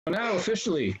Now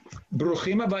officially,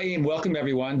 Bruchim Habayim, welcome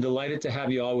everyone. Delighted to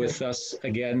have you all with us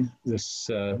again this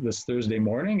Thursday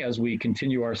morning as we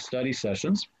continue our study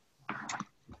sessions.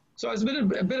 So it's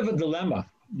been a bit of a dilemma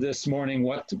this morning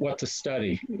what to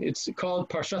study. It's called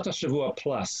Parashat Shavua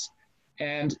Plus,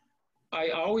 and I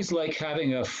always like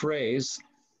having a phrase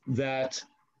that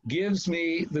gives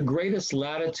me the greatest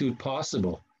latitude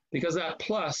possible, because that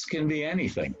plus can be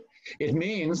anything. It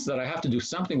means that I have to do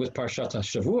something with Parashat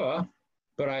Shavua,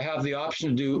 but I have the option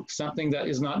to do something that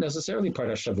is not necessarily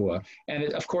parashah Shavua. And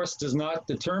it, of course, does not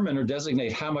determine or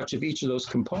designate how much of each of those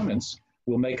components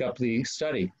will make up the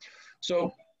study.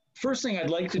 So first thing I'd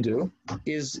like to do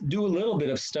is do a little bit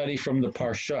of study from the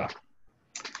parashah.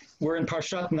 We're in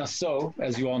Parshat Naso,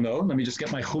 as you all know. Let me just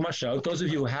get my chumash out. Those of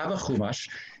you who have a chumash,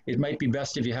 it might be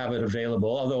best if you have it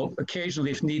available, although occasionally,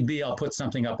 if need be, I'll put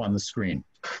something up on the screen.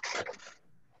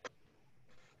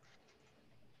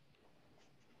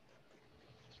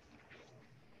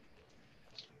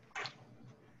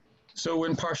 So we're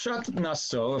in Parshat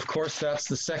Naso. Of course, that's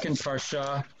the second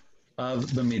parsha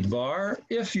of the Midbar.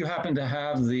 If you happen to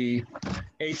have the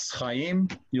Eitz Chaim,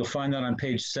 you'll find that on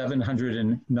page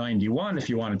 791 if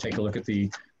you want to take a look at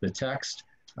the text,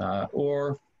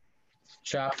 or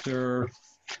chapter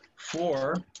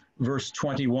 4, verse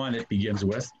 21 it begins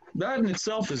with. That in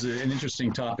itself is an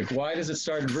interesting topic. Why does it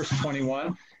start at verse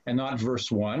 21 and not verse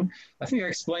 1? I think I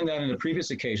explained that in a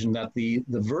previous occasion, that the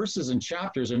verses and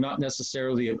chapters are not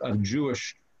necessarily of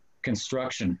Jewish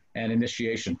construction and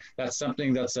initiation. That's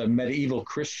something that's a medieval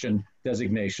Christian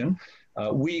designation.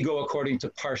 We go according to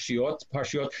Parshat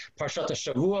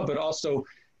Shavua, but also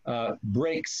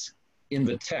breaks in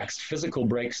the text, physical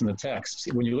breaks in the text.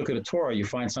 When you look at a Torah, you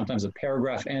find sometimes a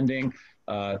paragraph ending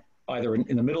either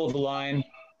in the middle of the line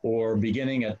or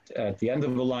beginning at the end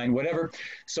of the line, whatever.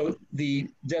 So the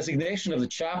designation of the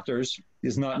chapters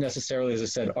is not necessarily, as I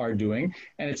said, our doing.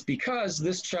 And it's because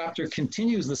this chapter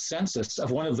continues the census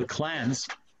of one of the clans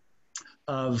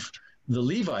of the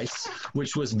Levites,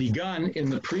 which was begun in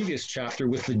the previous chapter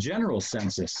with the general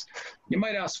census. You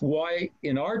might ask why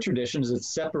in our traditions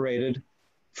it's separated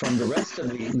from the rest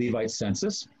of the Levite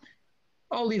census.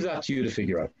 I'll leave that to you to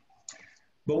figure out.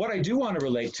 But what I do want to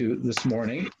relate to this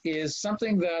morning is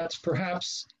something that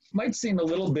perhaps might seem a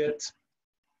little bit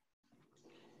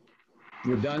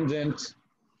redundant,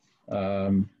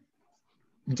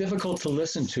 difficult to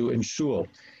listen to in shul.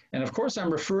 And of course,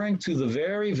 I'm referring to the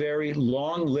very, very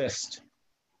long list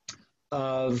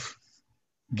of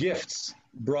gifts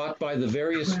brought by the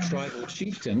various tribal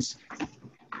chieftains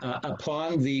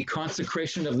upon the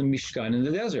consecration of the Mishkan in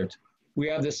the desert. We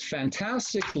have this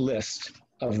fantastic list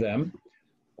of them,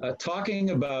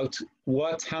 talking about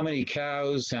how many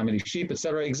cows, how many sheep,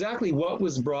 etc., exactly what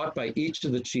was brought by each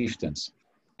of the chieftains,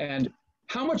 and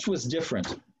how much was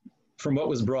different from what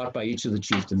was brought by each of the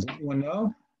chieftains. Anyone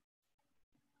know?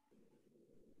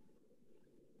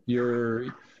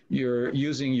 You're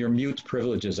using your mute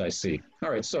privileges, I see.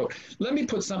 All right, so let me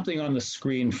put something on the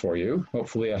screen for you.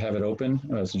 Hopefully I have it open.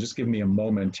 So just give me a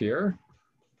moment here.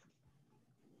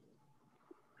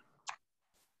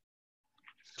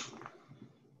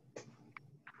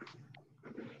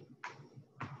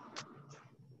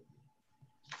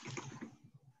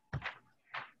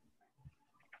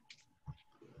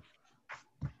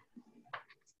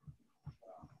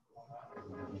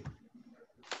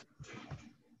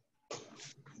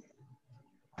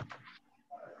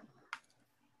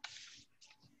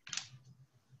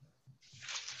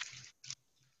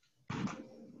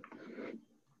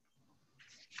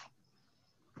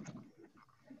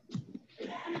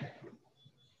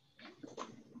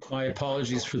 My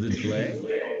apologies for the delay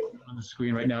on the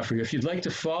screen right now for you. If you'd like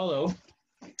to follow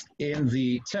in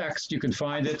the text, you can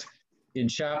find it in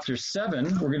chapter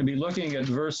 7. We're going to be looking at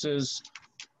verses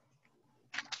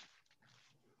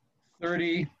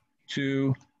 30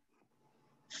 to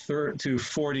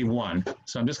 41.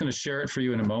 So I'm just going to share it for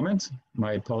you in a moment.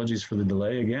 My apologies for the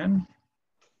delay again.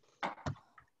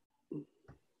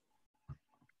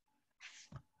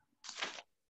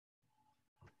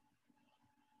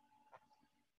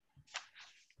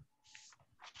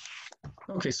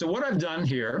 Okay, so what I've done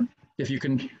here, if you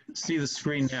can see the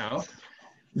screen now,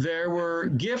 there were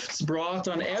gifts brought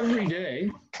on every day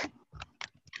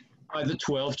by the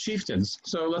 12 chieftains.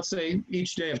 So let's say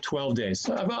each day of 12 days.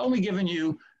 So I've only given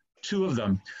you 2 of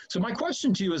them. So my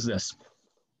question to you is this: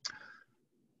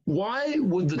 why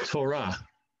would the Torah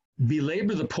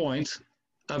belabor the point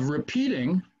of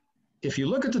repeating, if you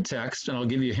look at the text, and I'll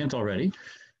give you a hint already,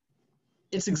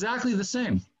 it's exactly the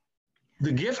same.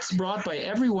 The gifts brought by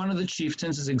every one of the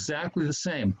chieftains is exactly the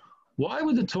same. Why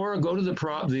would the Torah go to the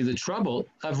trouble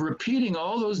of repeating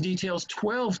all those details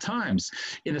 12 times?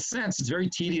 In a sense, it's very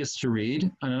tedious to read.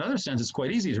 In another sense, it's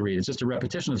quite easy to read. It's just a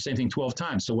repetition of the same thing 12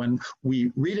 times. So when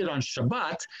we read it on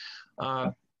Shabbat,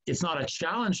 it's not a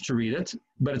challenge to read it,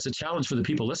 but it's a challenge for the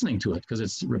people listening to it because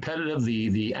it's repetitive.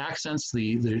 The accents,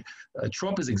 the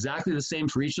trope is exactly the same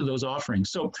for each of those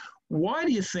offerings. So why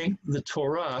do you think the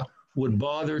Torah would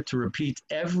bother to repeat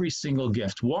every single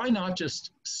gift? Why not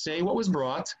just say what was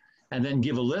brought and then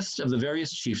give a list of the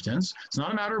various chieftains? It's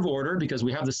not a matter of order because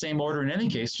we have the same order in any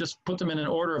case. Just put them in an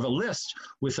order of a list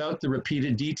without the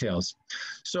repeated details.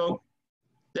 So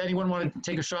anyone want to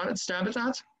take a stab at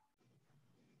that?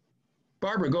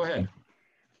 Barbara, go ahead.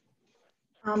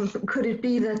 Could it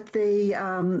be that they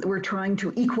were trying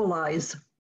to equalize,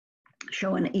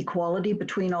 show an equality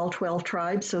between all 12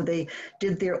 tribes? So they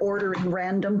did their ordering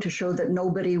random to show that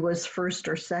nobody was first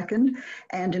or second.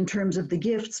 And in terms of the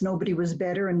gifts, nobody was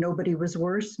better and nobody was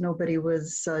worse. Nobody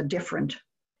was different.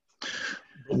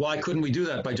 Why couldn't we do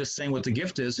that by just saying what the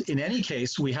gift is? In any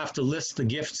case, we have to list the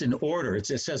gifts in order. It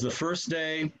says the first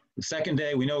day, the second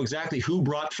day, we know exactly who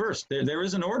brought first. There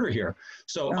is an order here.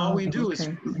 So all we do is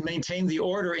maintain the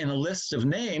order in a list of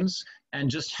names and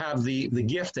just have the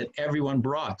gift that everyone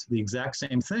brought, the exact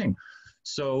same thing.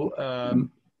 So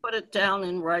put it down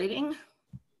in writing?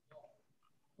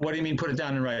 What do you mean put it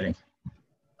down in writing?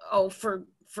 Oh, for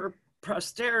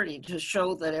posterity, to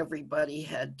show that everybody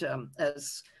had,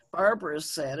 as Barbara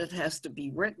said, it has to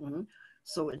be written,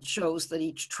 so it shows that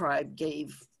each tribe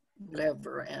gave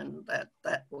whatever, and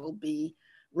that will be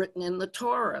written in the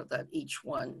Torah that each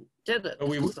one did it.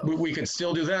 We could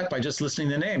still do that by just listing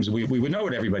the names. We would know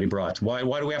what everybody brought. Why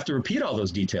do we have to repeat all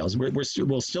those details?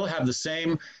 We'll still have the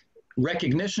same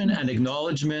recognition and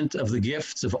acknowledgement of the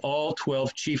gifts of all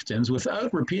 12 chieftains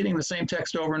without repeating the same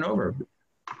text over and over.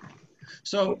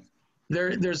 So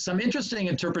there's some interesting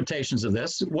interpretations of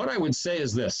this. What I would say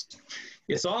is this.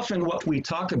 It's often what we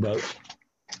talk about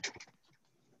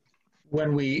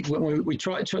when we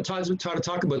try to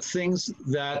talk about things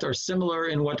that are similar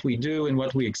in what we do and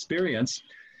what we experience.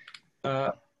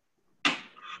 But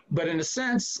in a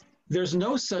sense, there's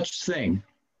no such thing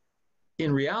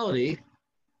in reality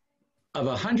of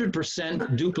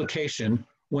 100% duplication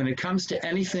when it comes to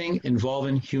anything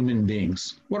involving human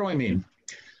beings. What do I mean?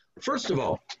 First of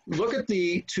all, look at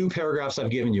the two paragraphs I've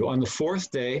given you on the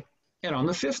 4th day and on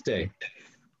the 5th day.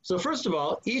 So first of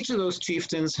all, each of those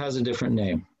chieftains has a different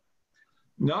name.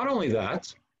 Not only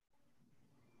that,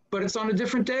 but it's on a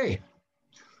different day.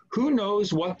 Who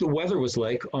knows what the weather was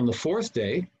like on the 4th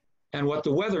day and what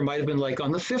the weather might have been like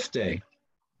on the 5th day?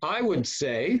 I would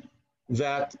say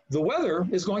that the weather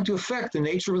is going to affect the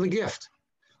nature of the gift.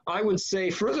 I would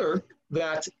say further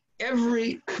that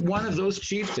every one of those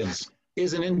chieftains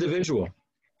is an individual,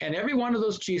 and every one of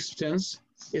those chieftains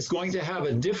is going to have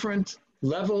a different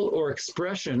level or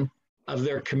expression of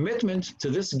their commitment to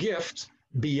this gift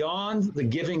beyond the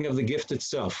giving of the gift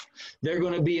itself. They're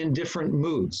going to be in different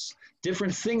moods.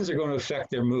 Different things are going to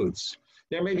affect their moods.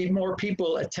 There may be more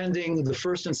people attending the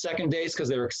 1st and 2nd days because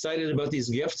they're excited about these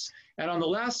gifts. And on the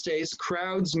last days,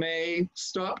 crowds may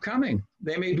stop coming.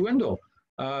 They may dwindle,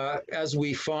 as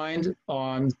we find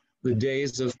on the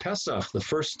days of Pesach. The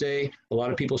 1st day, a lot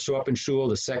of people show up in shul.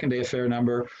 The 2nd day, a fair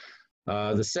number.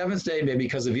 The 7th day, maybe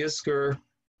because of Yizkor.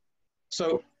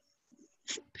 So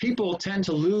people tend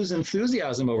to lose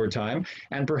enthusiasm over time,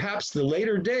 and perhaps the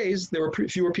later days, there were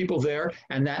fewer people there,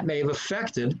 and that may have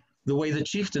affected the way the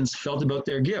chieftains felt about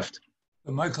their gift.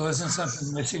 But Michael, isn't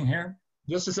something missing here?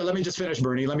 Let me just finish,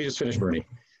 Bernie.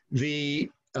 The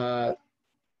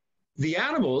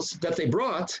animals that they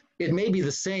brought, it may be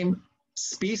the same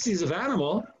species of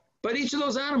animal, but each of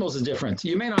those animals is different.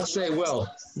 You may not say,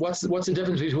 well, what's the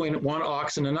difference between one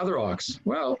ox and another ox?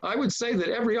 Well, I would say that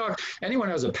every ox, anyone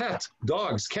who has a pet,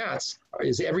 dogs, cats,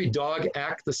 is every dog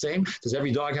act the same? Does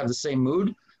every dog have the same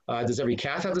mood? Does every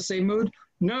cat have the same mood?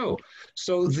 No.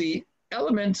 So the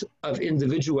element of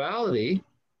individuality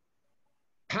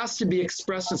has to be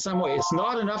expressed in some way. It's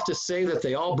not enough to say that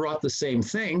they all brought the same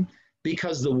thing,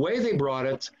 because the way they brought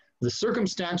it, the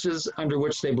circumstances under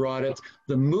which they brought it,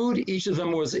 the mood each of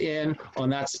them was in on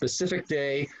that specific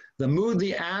day, the mood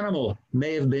the animal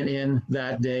may have been in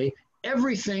that day,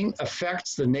 everything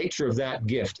affects the nature of that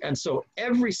gift. And so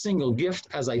every single gift,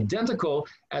 as identical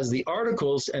as the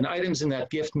articles and items in that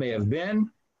gift may have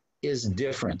been, is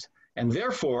different. And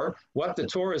therefore, what the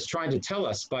Torah is trying to tell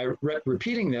us by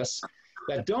repeating this,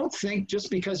 that don't think just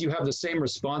because you have the same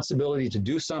responsibility to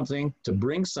do something, to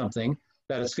bring something,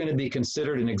 that it's going to be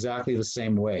considered in exactly the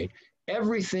same way.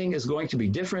 Everything is going to be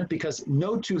different because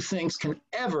no two things can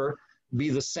ever be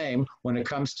the same when it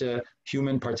comes to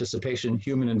human participation,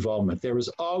 human involvement. There is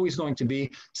always going to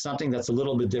be something that's a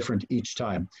little bit different each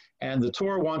time. And the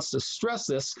Torah wants to stress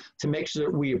this to make sure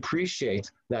that we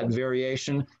appreciate that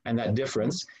variation and that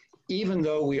difference. Even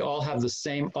though we all have the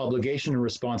same obligation and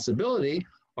responsibility,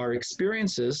 our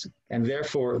experiences, and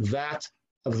therefore that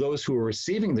of those who are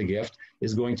receiving the gift,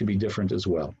 is going to be different as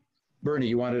well. Bernie,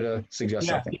 you wanted to suggest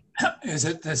something? Is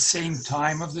it the same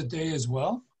time of the day as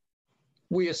well?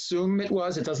 We assume it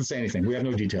was. It doesn't say anything. We have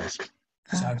no details.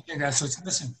 So I think that's what's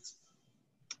missing.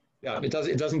 Yeah, it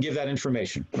doesn't give that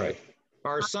information, right?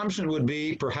 Our assumption would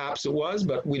be perhaps it was,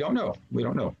 but we don't know. We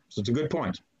don't know. So it's a good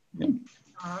point. Yeah.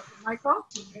 Michael?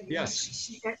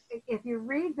 Yes. If you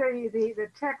read the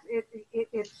text,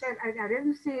 it said, I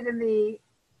didn't see it in the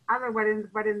other one,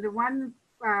 but in the one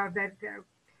that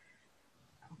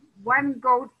one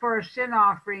goat for a sin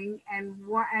offering and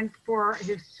for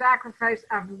his sacrifice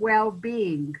of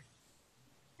well-being.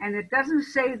 And it doesn't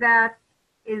say that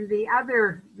in the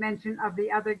other mention of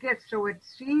the other gifts. So it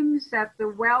seems that the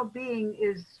well-being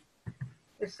is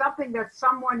something that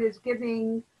someone is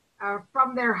giving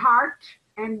from their heart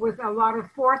and with a lot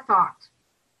of forethought.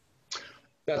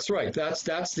 That's right.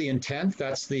 That's the intent.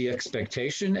 That's the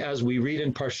expectation. As we read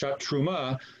in Parshat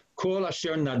Truma, Kol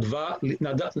asher nadva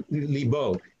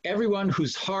libo. Everyone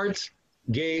whose heart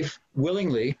gave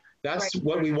willingly. That's right.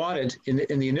 What we wanted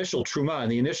in the initial Truma, in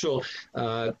the initial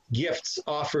gifts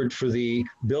offered for the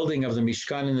building of the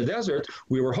Mishkan in the desert.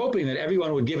 We were hoping that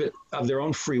everyone would give it of their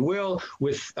own free will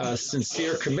with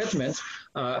sincere commitment,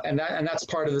 and that's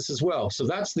part of this as well. So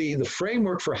that's the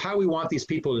framework for how we want these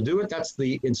people to do it. That's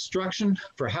the instruction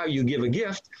for how you give a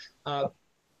gift.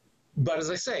 But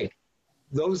as I say,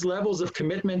 those levels of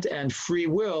commitment and free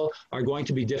will are going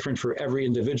to be different for every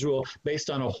individual based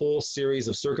on a whole series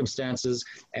of circumstances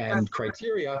and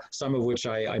criteria, some of which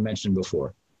I mentioned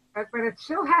before. But it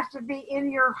still has to be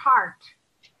in your heart.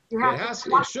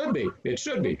 It should be. It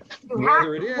should be.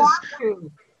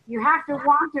 You have to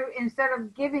want to instead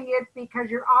of giving it because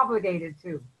you're obligated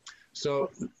to.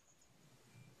 So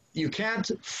you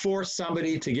can't force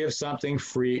somebody to give something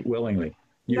free willingly.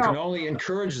 You can only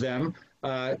encourage them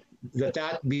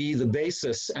that be the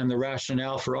basis and the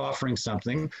rationale for offering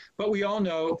something. But we all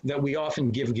know that we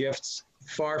often give gifts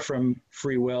far from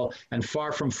free will and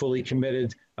far from fully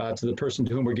committed to the person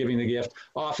to whom we're giving the gift.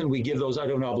 Often we give those out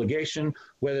of an obligation,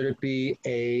 whether it be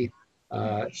a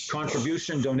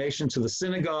contribution, donation to the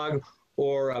synagogue,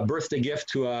 or a birthday gift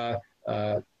to a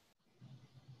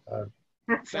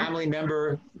family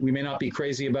member we may not be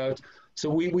crazy about. So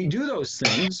we do those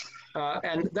things,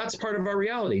 and that's part of our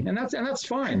reality, and that's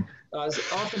fine.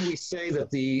 Often we say that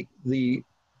the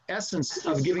essence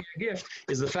of giving a gift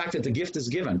is the fact that the gift is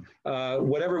given.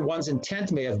 Whatever one's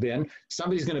intent may have been,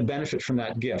 somebody's going to benefit from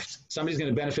that gift. Somebody's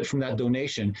going to benefit from that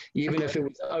donation, even if it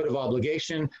was out of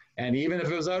obligation and even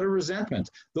if it was out of resentment.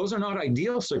 Those are not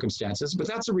ideal circumstances, but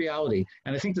that's a reality.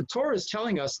 And I think the Torah is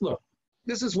telling us, look,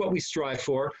 this is what we strive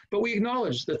for, but we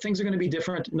acknowledge that things are going to be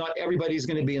different. Not everybody's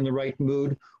going to be in the right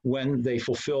mood when they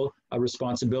fulfill a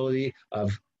responsibility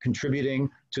of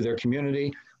contributing to their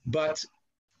community, but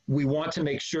we want to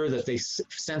make sure that they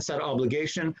sense that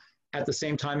obligation at the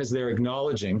same time as they're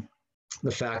acknowledging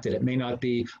the fact that it may not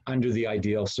be under the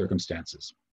ideal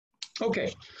circumstances.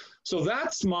 Okay, so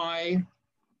that's my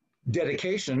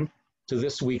dedication to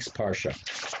this week's Parsha.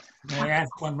 May I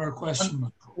ask one more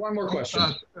question? One more question.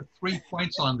 3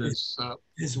 points on this.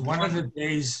 Is one of the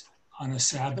days on a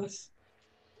Sabbath?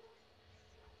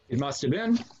 It must have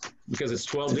been, because it's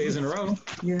 12 days in a row.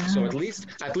 Yeah. So at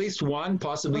least one,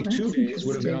 possibly 2 days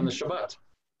would have been on the Shabbat.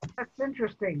 That's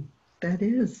interesting. That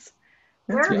is.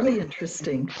 That's really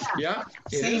interesting. Yeah,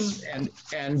 it is.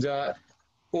 And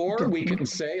or we can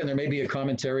say, and there may be a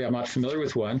commentary, I'm not familiar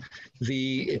with one,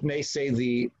 it may say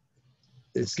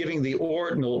it's giving the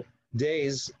ordinal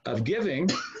days of giving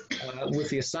with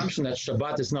the assumption that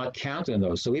Shabbat does not count in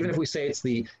those. So even if we say it's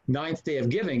the 9th day of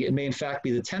giving, it may in fact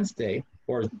be the 10th day,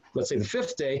 or let's say the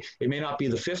 5th day. It may not be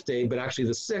the 5th day, but actually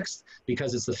the 6th,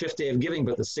 because it's the 5th day of giving,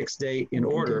 but the 6th day in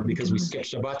order because we skip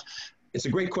Shabbat. It's a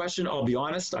great question. I'll be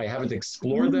honest, I haven't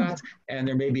explored that, and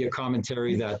there may be a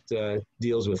commentary that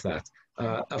deals with that.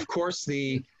 Of course,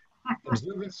 the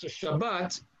observance of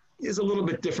Shabbat is a little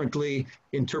bit differently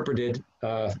interpreted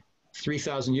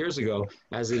 3,000 years ago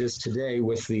as it is today,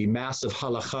 with the massive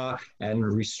halakha and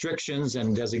restrictions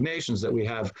and designations that we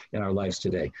have in our lives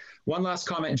today. One last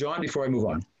comment, John, before I move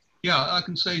on. Yeah, I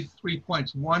can say 3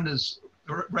 points. 1 is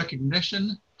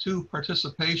recognition, 2,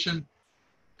 participation,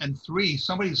 and 3,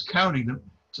 somebody's counting them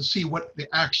to see what they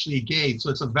actually gave. So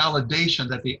it's a validation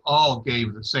that they all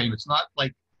gave the same. It's not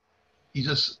like he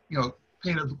just,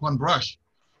 painted with one brush.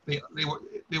 They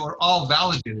were all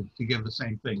validated to give the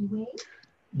same thing.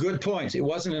 Good point. It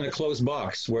wasn't in a closed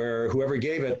box where whoever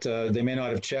gave it, they may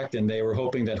not have checked, and they were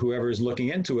hoping that whoever's looking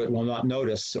into it will not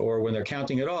notice, or when they're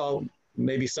counting it all,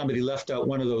 maybe somebody left out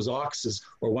one of those oxes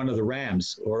or one of the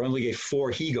rams, or only gave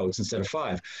 4 he-goats instead of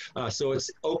 5. So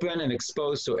it's open and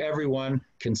exposed so everyone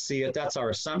can see it. That's our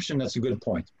assumption. That's a good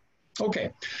point.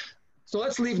 Okay, so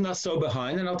let's leave Nassau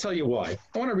behind, and I'll tell you why.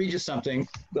 I want to read you something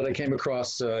that I came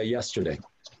across yesterday.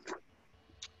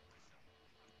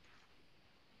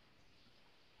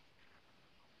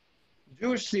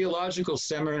 Jewish Theological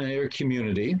Seminary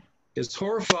community is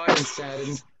horrified and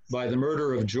saddened by the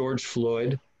murder of George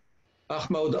Floyd,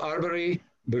 Ahmaud Arbery,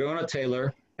 Breonna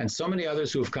Taylor, and so many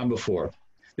others who have come before.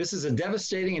 This is a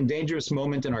devastating and dangerous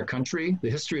moment in our country, the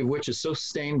history of which is so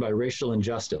stained by racial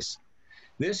injustice.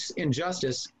 This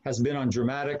injustice has been on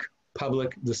dramatic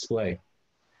public display,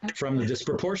 from the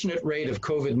disproportionate rate of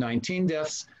COVID-19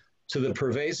 deaths to the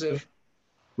pervasive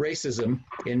racism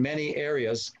in many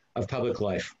areas of public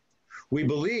life. We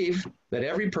believe that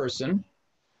every person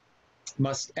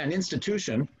and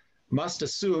institution must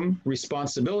assume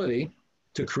responsibility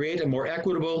to create a more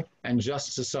equitable and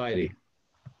just society.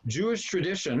 Jewish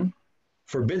tradition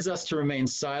forbids us to remain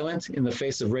silent in the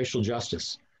face of racial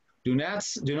justice. Do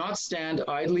not stand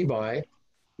idly by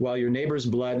while your neighbor's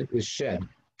blood is shed.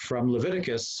 From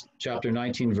Leviticus chapter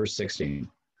 19, verse 16.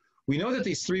 We know that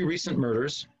these 3 recent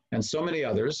murders and so many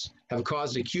others have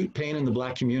caused acute pain in the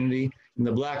Black community, in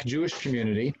the Black Jewish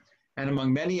community, and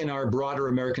among many in our broader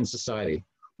American society.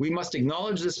 We must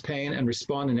acknowledge this pain and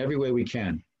respond in every way we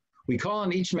can. We call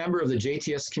on each member of the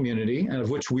JTS community, and of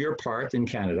which we are part in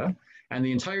Canada, and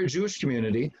the entire Jewish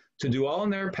community to do all in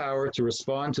their power to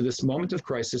respond to this moment of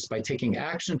crisis by taking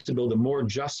action to build a more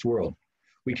just world.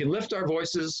 We can lift our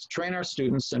voices, train our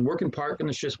students, and work in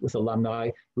partnership with alumni,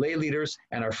 lay leaders,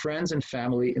 and our friends and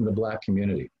family in the Black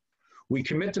community. We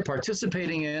commit to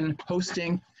participating in,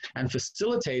 hosting, and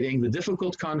facilitating the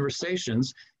difficult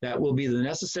conversations that will be the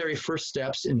necessary first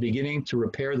steps in beginning to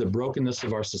repair the brokenness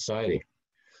of our society.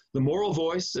 The moral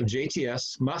voice of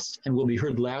JTS must and will be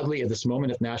heard loudly at this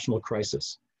moment of national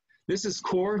crisis. This is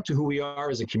core to who we are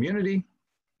as a community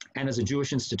and as a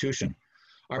Jewish institution.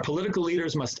 Our political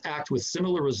leaders must act with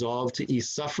similar resolve to ease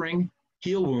suffering,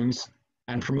 heal wounds,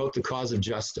 and promote the cause of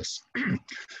justice.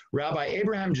 Rabbi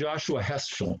Abraham Joshua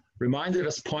Heschel reminded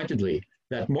us pointedly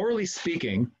that, morally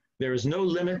speaking, there is no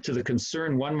limit to the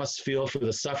concern one must feel for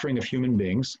the suffering of human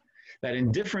beings, that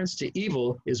indifference to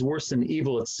evil is worse than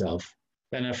evil itself,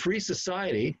 that in a free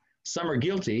society, some are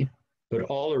guilty, but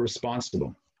all are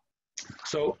responsible.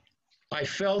 So I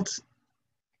felt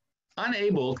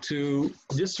unable to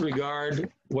disregard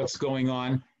what's going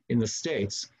on in the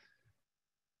States.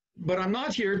 But I'm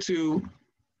not here to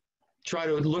try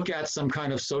to look at some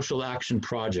kind of social action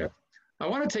project. I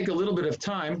want to take a little bit of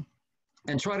time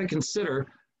and try to consider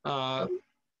how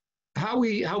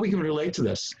we can relate to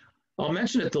this. I'll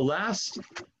mention at the last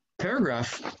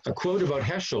paragraph a quote about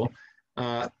Heschel,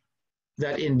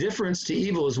 that indifference to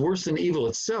evil is worse than evil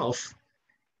itself,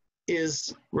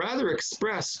 is rather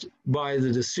expressed by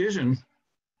the decision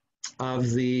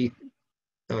of the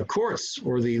courts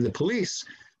or the police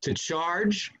to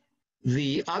charge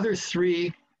the other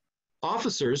 3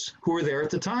 officers who were there at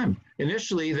the time.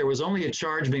 Initially, there was only a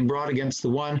charge being brought against the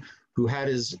one who had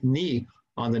his knee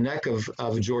on the neck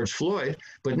of George Floyd,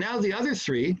 but now the other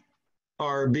 3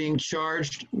 are being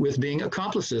charged with being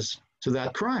accomplices to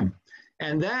that crime.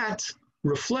 And that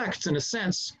reflects, in a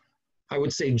sense, I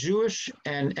would say, Jewish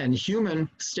and human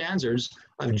standards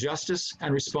of justice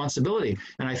and responsibility.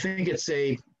 And I think it's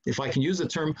if I can use the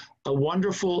term, a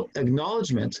wonderful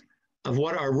acknowledgement of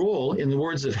what our role, in the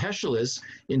words of Heschel, is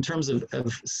in terms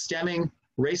of stemming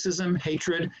racism,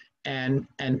 hatred, and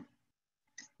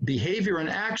behavior and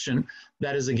action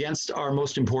that is against our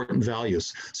most important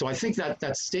values. So I think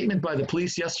that statement by the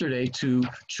police yesterday to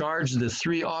charge the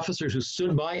 3 officers who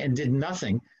stood by and did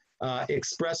nothing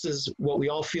expresses what we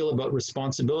all feel about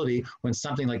responsibility when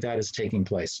something like that is taking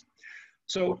place.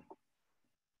 So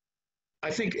I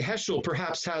think Heschel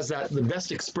perhaps has the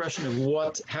best expression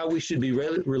of how we should be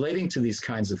relating to these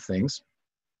kinds of things.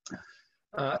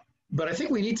 But I think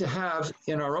we need to have,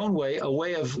 in our own way, a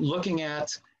way of looking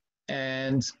at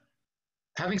and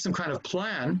having some kind of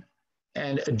plan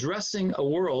and addressing a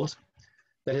world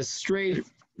that has strayed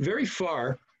very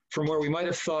far from where we might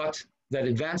have thought that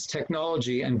advanced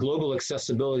technology and global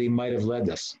accessibility might have led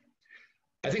us.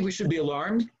 I think we should be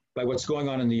alarmed by what's going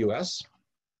on in the US,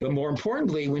 but more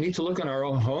importantly, we need to look in our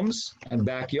own homes and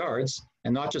backyards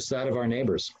and not just that of our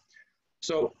neighbors.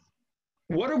 So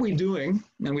what are we doing?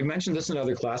 And we mentioned this in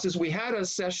other classes. We had a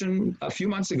session a few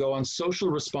months ago on social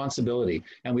responsibility,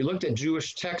 and we looked at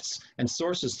Jewish texts and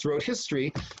sources throughout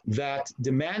history that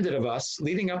demanded of us,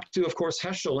 leading up to, of course,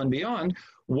 Heschel and beyond,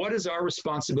 what is our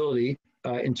responsibility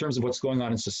in terms of what's going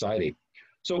on in society?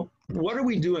 So what are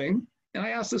we doing? And I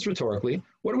ask this rhetorically,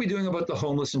 what are we doing about the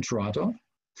homeless in Toronto?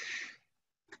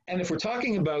 And if we're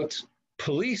talking about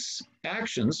police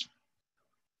actions,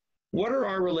 what are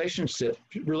our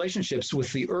relationships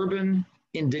with the urban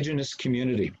Indigenous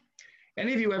community?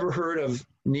 Any of you ever heard of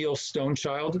Neil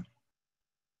Stonechild?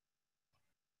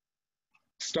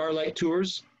 Starlight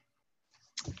Tours?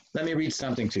 Let me read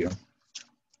something to you.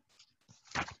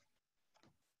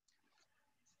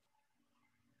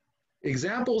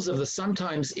 Examples of the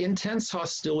sometimes intense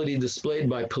hostility displayed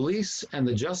by police and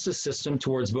the justice system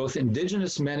towards both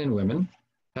Indigenous men and women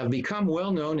have become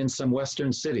well known in some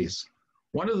Western cities.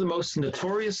 One of the most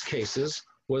notorious cases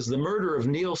was the murder of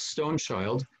Neil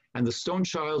Stonechild and the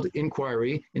Stonechild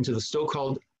inquiry into the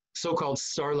so-called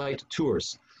Starlight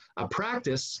Tours, a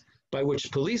practice by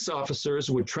which police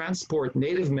officers would transport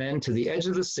Native men to the edge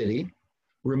of the city,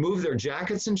 remove their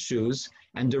jackets and shoes,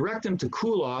 and direct them to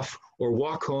cool off or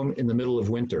walk home in the middle of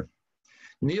winter.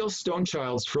 Neil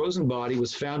Stonechild's frozen body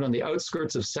was found on the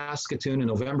outskirts of Saskatoon in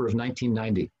November of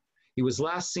 1990. He was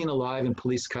last seen alive in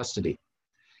police custody.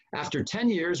 After 10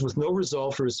 years with no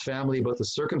resolve for his family about the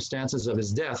circumstances of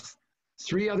his death,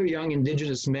 3 other young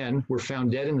Indigenous men were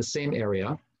found dead in the same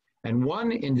area, and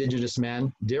one Indigenous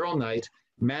man, Daryl Knight,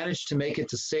 managed to make it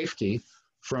to safety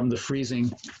from the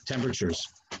freezing temperatures.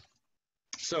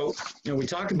 So, we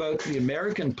talk about the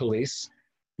American police.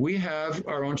 We have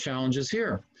our own challenges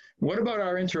here. What about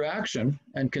our interaction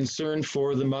and concern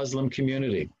for the Muslim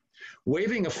community?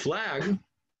 Waving a flag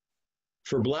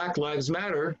for Black Lives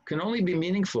Matter can only be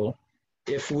meaningful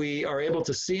if we are able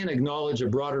to see and acknowledge a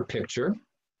broader picture.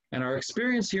 And our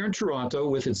experience here in Toronto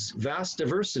with its vast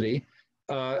diversity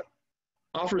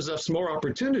offers us more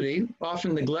opportunity,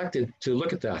 often neglected, to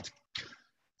look at that.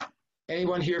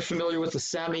 Anyone here familiar with the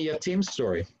Sami Yatim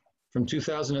story from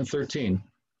 2013?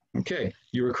 Okay,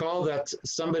 you recall that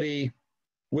somebody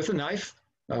with a knife,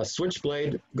 a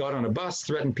switchblade, got on a bus,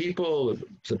 threatened people,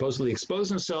 supposedly exposed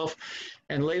himself,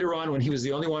 and later on, when he was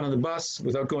the only one on the bus,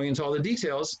 without going into all the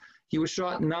details, he was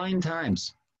shot 9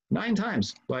 times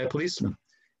by a policeman.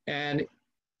 And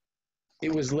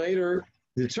it was later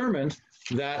determined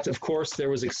that, of course, there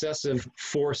was excessive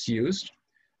force used.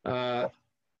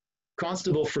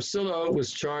 Constable Frasillo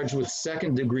was charged with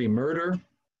second-degree murder.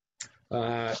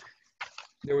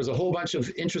 There was a whole bunch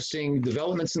of interesting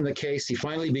developments in the case. He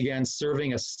finally began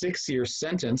serving a 6-year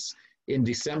sentence in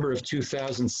December of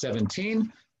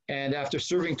 2017. And after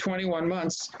serving 21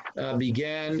 months,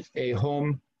 began a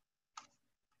home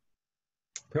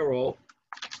parole.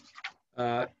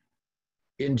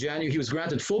 In January, he was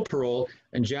granted full parole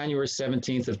on January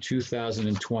 17th of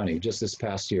 2020, just this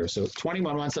past year. So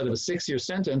 21 months out of a 6-year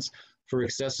sentence for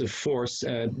excessive force,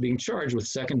 being charged with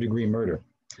second-degree murder.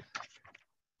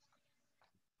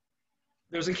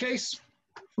 There's a case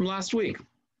from last week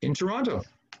in Toronto.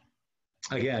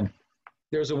 Again,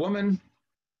 there's a woman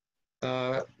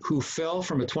who fell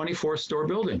from a 24-story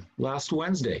building last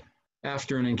Wednesday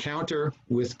after an encounter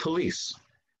with police.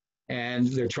 And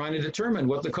they're trying to determine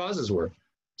what the causes were.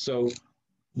 So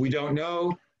we don't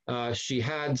know. She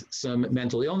had some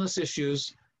mental illness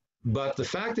issues, but the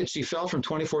fact that she fell from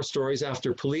 24 stories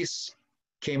after police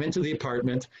came into the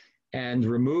apartment and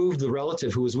removed the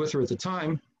relative who was with her at the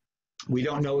time, we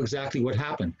don't know exactly what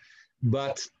happened.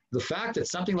 But the fact that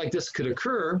something like this could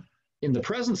occur in the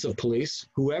presence of police,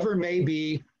 whoever may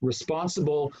be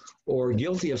responsible or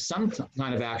guilty of some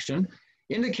kind of action,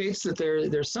 indicates that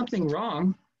there's something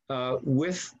wrong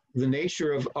with the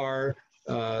nature of our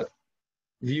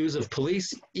views of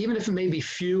police, even if it may be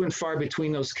few and far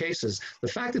between those cases. The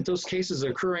fact that those cases are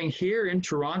occurring here in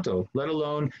Toronto, let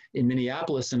alone in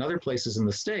Minneapolis and other places in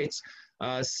the States,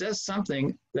 says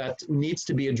something that needs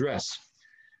to be addressed.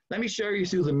 Let me share you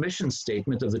through the mission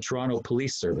statement of the Toronto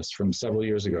Police Service from several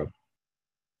years ago.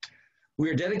 We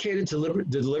are dedicated to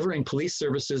delivering police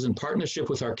services in partnership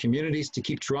with our communities to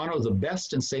keep Toronto the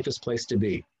best and safest place to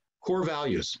be. Core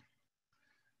values.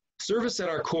 Service at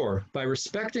our core by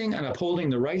respecting and upholding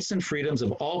the rights and freedoms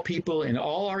of all people in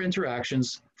all our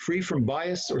interactions, free from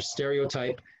bias or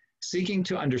stereotype, seeking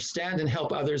to understand and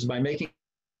help others by making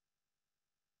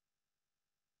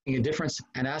a difference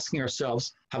and asking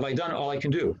ourselves, have I done all I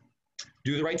can do?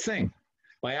 Do the right thing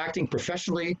by acting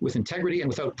professionally with integrity and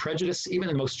without prejudice, even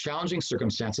in the most challenging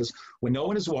circumstances when no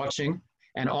one is watching,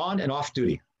 and on and off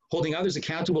duty. holding others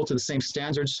accountable to the same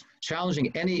standards,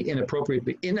 challenging any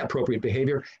inappropriate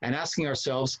behavior, and asking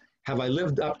ourselves, have I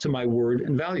lived up to my word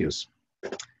and values?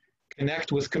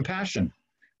 Connect with compassion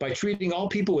by treating all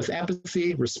people with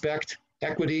empathy, respect,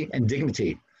 equity, and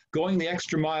dignity, going the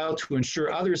extra mile to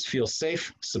ensure others feel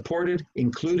safe, supported,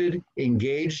 included,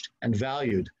 engaged, and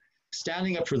valued,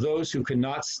 standing up for those who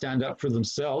cannot stand up for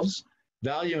themselves,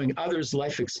 valuing others'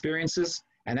 life experiences,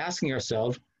 and asking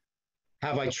ourselves,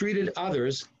 have I treated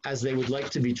others as they would like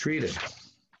to be treated?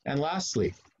 And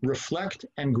lastly, reflect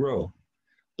and grow.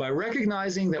 By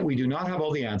recognizing that we do not have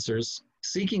all the answers,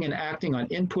 seeking and acting on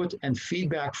input and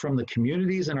feedback from the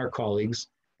communities and our colleagues,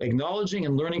 acknowledging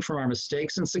and learning from our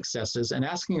mistakes and successes, and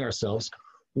asking ourselves,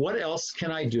 what else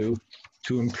can I do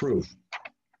to improve?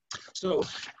 So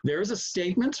there is a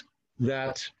statement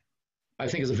that I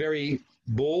think is a very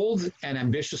bold and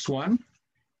ambitious one.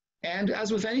 And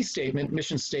as with any statement,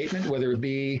 mission statement, whether it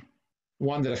be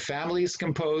one that a family is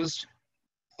composed,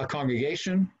 a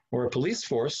congregation, or a police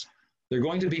force, there are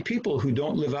going to be people who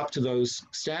don't live up to those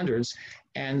standards,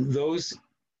 and those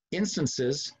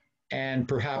instances and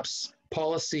perhaps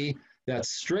policy that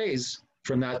strays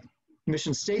from that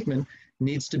mission statement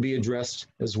needs to be addressed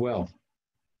as well.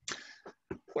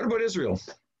 What about Israel?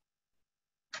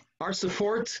 Our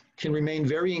support can remain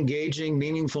very engaging,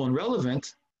 meaningful, and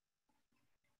relevant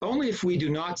only if we do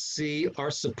not see our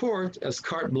support as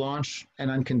carte blanche and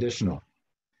unconditional.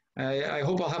 I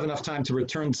hope I'll have enough time to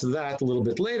return to that a little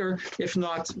bit later. If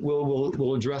not,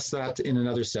 we'll address that in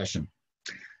another session.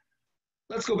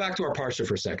 Let's go back to our parsha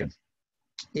for a second.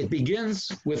 It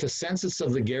begins with a census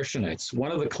of the Gershonites,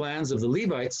 one of the clans of the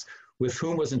Levites with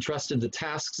whom was entrusted the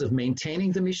tasks of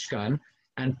maintaining the Mishkan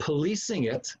and policing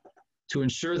it to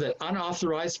ensure that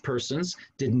unauthorized persons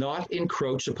did not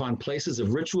encroach upon places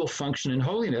of ritual function and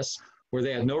holiness where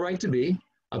they had no right to be,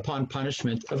 upon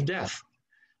punishment of death.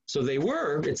 So they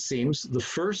were, it seems, the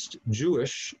first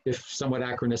Jewish, if somewhat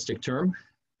anachronistic term,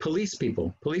 police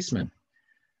people, policemen.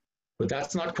 But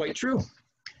that's not quite true.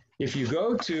 If you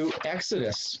go to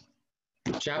Exodus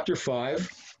chapter 5,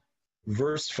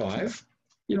 verse 5,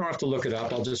 you don't have to look it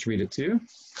up, I'll just read it to you.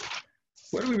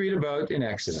 What do we read about in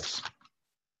Exodus?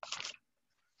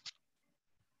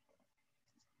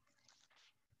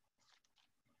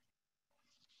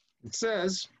 It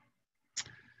says,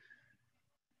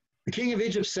 the king of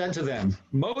Egypt said to them,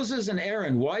 Moses and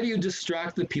Aaron, why do you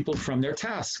distract the people from their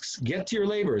tasks? Get to your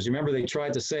labors. Remember, they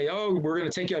tried to say, oh, we're going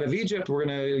to take you out of Egypt. We're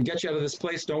going to get you out of this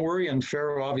place. Don't worry. And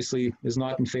Pharaoh obviously is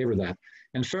not in favor of that.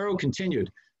 And Pharaoh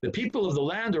continued, the people of the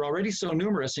land are already so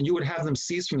numerous, and you would have them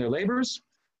cease from their labors?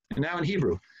 And now in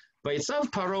Hebrew,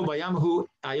 Vayitzav paro bayamhu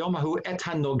ayomahu et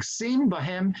hanogsim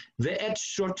bahem ve'et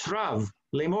shotrav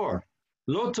lemor.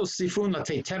 Lo tosifun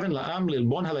latei teven la'am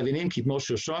lilbon halevinim kitmo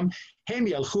shosham hem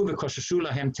yalchu v'kosheshu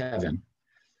lahem teven.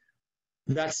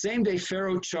 That same day,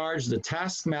 Pharaoh charged the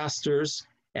taskmasters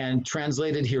and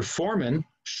translated here foremen,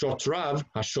 shotrav,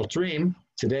 hashotrim,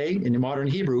 today in modern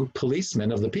Hebrew,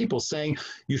 policemen of the people, saying,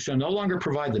 you shall no longer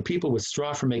provide the people with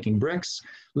straw for making bricks.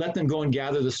 Let them go and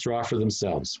gather the straw for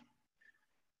themselves.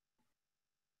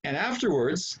 And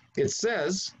afterwards, it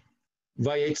says,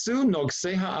 Vayetzu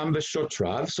nogsei ha'am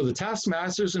v'shotrav. So the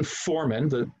taskmasters and foremen,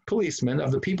 the policemen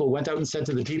of the people, went out and said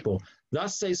to the people,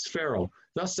 thus says Pharaoh,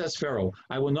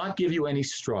 I will not give you any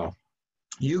straw.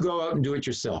 You go out and do it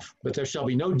yourself, but there shall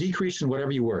be no decrease in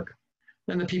whatever you work.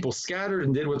 Then the people scattered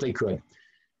and did what they could.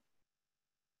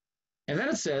 And then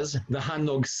it says, the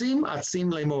hanogsim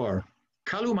atzim lemor,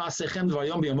 kalu ma'asechem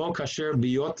dvayom b'yomo kasher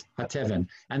biyot hateven.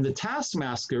 And the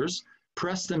taskmasters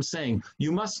pressed them, saying,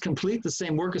 you must complete the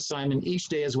same work assignment each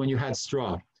day as when you had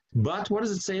straw. But what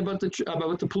does it say about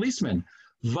the policemen?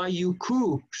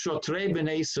 Vayuku shotrei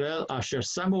b'nei Israel asher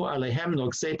samu alehem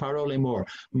nogsei paro lemor.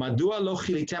 Madua lo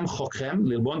chilitem chokchem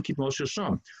lilbon kitmo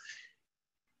shosham.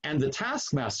 And the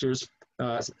taskmasters,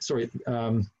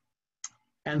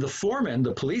 and the foremen,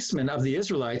 the policemen of the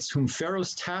Israelites, whom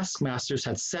Pharaoh's taskmasters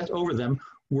had set over them,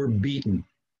 were beaten.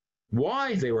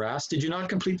 Why, they were asked, did you not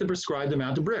complete the prescribed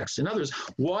amount of bricks? In other words,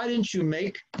 why didn't you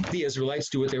make the Israelites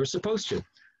do what they were supposed to?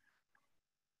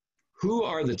 Who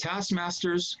are the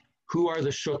taskmasters? Who are the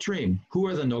shotrim? Who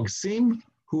are the nogsim?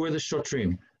 Who are the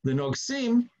shotrim? The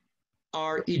nogsim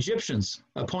are Egyptians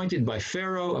appointed by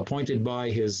Pharaoh, appointed by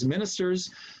his ministers.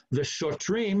 The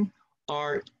shotrim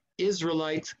are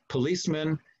Israelite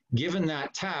policemen given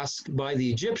that task by the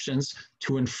Egyptians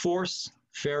to enforce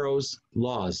Pharaoh's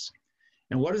laws.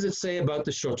 And what does it say about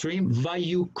the shotrim?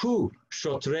 Vayuku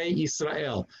shotrei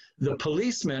Israel. The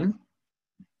policemen,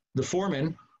 the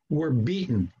foremen, were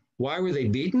beaten. Why were they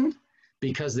beaten?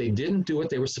 because they didn't do what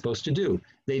they were supposed to do.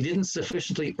 They didn't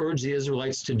sufficiently urge the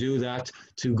Israelites to do that,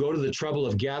 to go to the trouble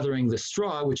of gathering the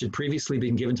straw which had previously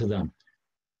been given to them.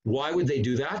 Why would they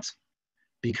do that?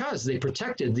 Because they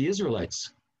protected the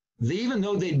Israelites. Even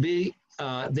though they'd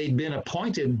been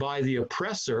appointed by the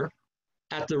oppressor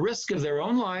at the risk of their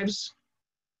own lives,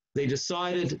 they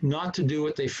decided not to do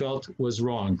what they felt was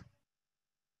wrong.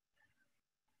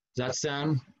 Does that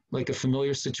sound like a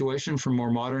familiar situation from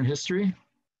more modern history?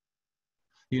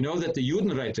 You know that the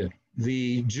Judenräte,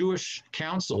 the Jewish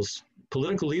councils,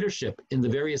 political leadership in the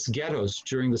various ghettos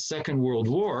during the Second World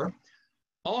War,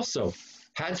 also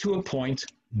had to appoint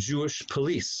Jewish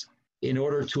police in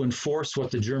order to enforce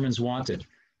what the Germans wanted.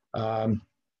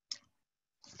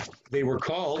 They were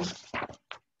called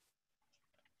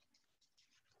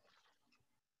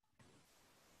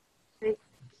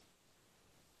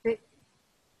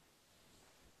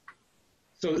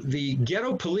So the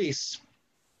ghetto police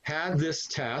had this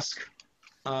task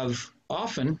of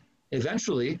often,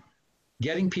 eventually,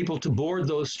 getting people to board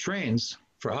those trains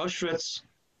for Auschwitz,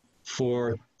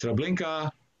 for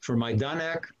Treblinka, for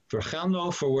Majdanek, for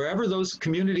Chelmno, for wherever those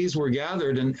communities were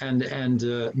gathered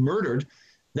and murdered.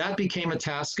 That became a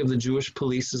task of the Jewish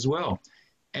police as well.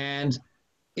 And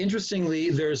interestingly,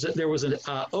 there was an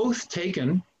oath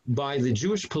taken by the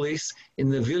Jewish police in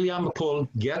the Williampol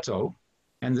ghetto,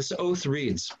 and this oath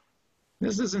reads,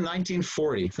 this is in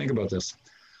 1940, think about this.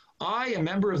 I, a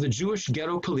member of the Jewish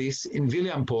ghetto police in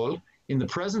Williampol, in the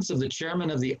presence of the chairman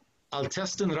of the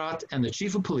Altestenrat and the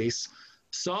chief of police,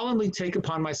 solemnly take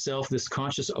upon myself this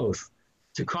conscious oath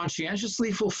to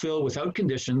conscientiously fulfill without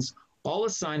conditions all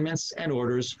assignments and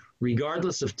orders,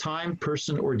 regardless of time,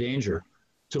 person, or danger.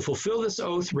 To fulfill this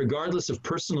oath, regardless of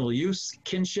personal use,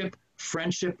 kinship,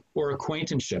 friendship, or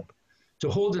acquaintanceship. To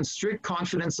hold in strict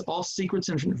confidence all secrets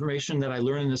and information that I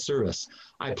learn in the service.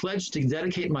 I pledge to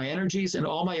dedicate my energies and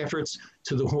all my efforts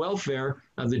to the welfare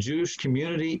of the Jewish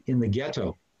community in the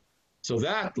ghetto. So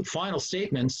that final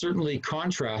statement certainly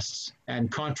contrasts and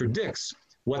contradicts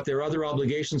what their other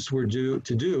obligations were to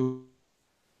do,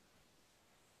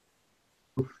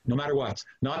 no matter what,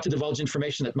 not to divulge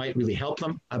information that might really help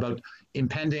them about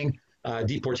impending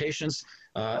deportations,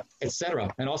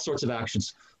 etc., and all sorts of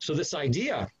actions. So this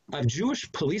idea of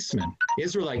Jewish policemen,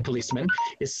 Israelite policemen,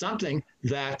 is something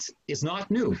that is not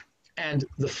new. And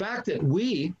the fact that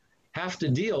we have to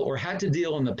deal or had to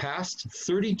deal in the past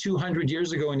 3,200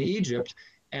 years ago in Egypt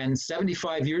and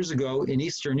 75 years ago in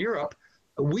Eastern Europe,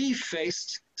 we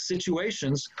faced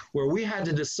situations where we had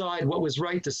to decide what was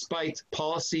right despite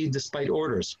policy, despite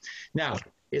orders. Now,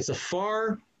 it's a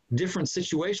far different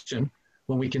situation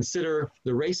when we consider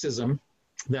the racism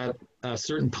that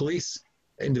certain police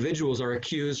individuals are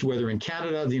accused, whether in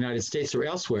Canada, the United States, or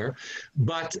elsewhere.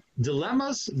 But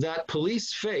dilemmas that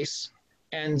police face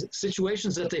and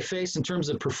situations that they face in terms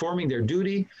of performing their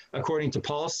duty according to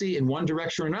policy in one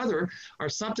direction or another are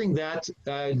something that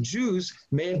Jews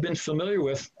may have been familiar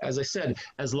with, as I said,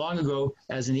 as long ago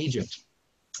as in Egypt.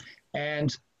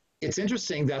 And it's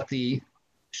interesting that the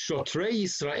Shotrei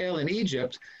Yisrael in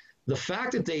Egypt, the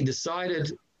fact that they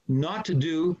decided not to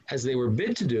do as they were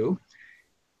bid to do,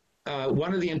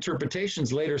 one of the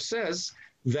interpretations later says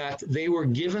that they were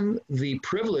given the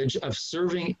privilege of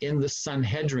serving in the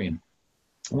Sanhedrin.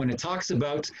 When it talks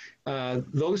about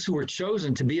those who were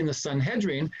chosen to be in the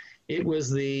Sanhedrin, it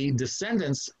was the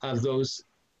descendants of those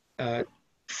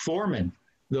foremen,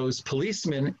 those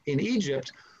policemen in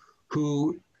Egypt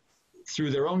who, through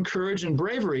their own courage and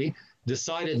bravery,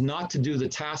 decided not to do the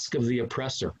task of the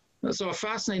oppressor. So a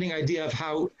fascinating idea of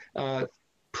how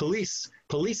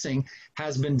policing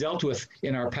has been dealt with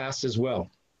in our past as well.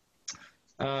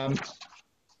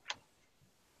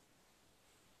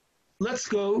 Let's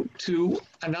go to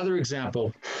another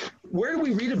example. Where do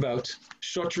we read about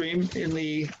Shotrim in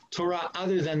the Torah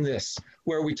other than this,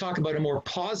 where we talk about a more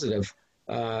positive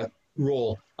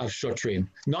role of Shotrim,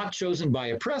 not chosen by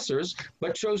oppressors,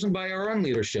 but chosen by our own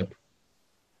leadership?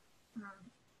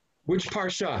 Which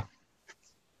parashah?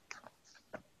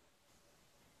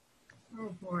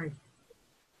 Oh boy.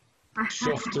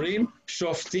 Shoftim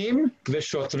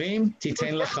v'shotrim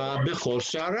titen lecha b'chol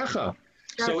sha'arecha.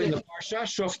 So in the Parashah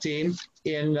Shoftim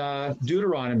in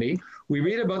Deuteronomy, we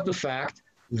read about the fact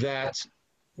that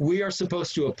we are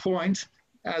supposed to appoint,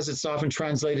 as it's often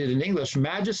translated in English,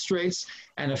 magistrates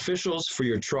and officials for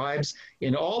your tribes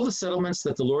in all the settlements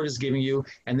that the Lord is giving you,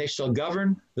 and they shall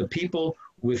govern the people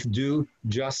with due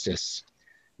justice.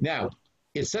 Now,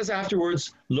 it says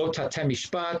afterwards, lo tatem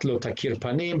mishpat, lo takir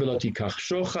panim, velo tikach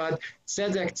shochad,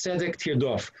 tzedek, tzedek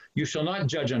tirdof. You shall not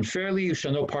judge unfairly, you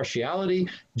shall know partiality.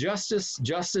 Justice,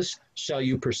 justice shall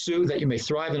you pursue, that you may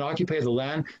thrive and occupy the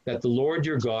land that the Lord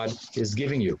your God is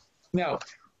giving you. Now,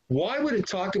 why would it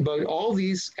talk about all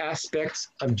these aspects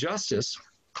of justice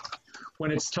when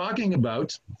it's talking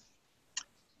about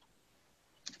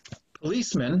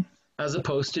policemen as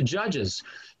opposed to judges?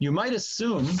 You might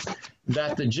assume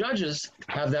that the judges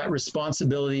have that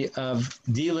responsibility of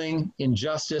dealing in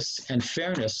justice and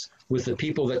fairness with the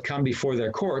people that come before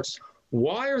their courts.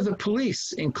 Why are the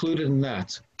police included in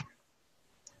that?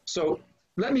 So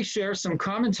let me share some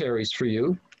commentaries for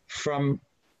you from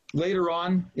later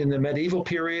on in the medieval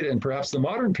period and perhaps the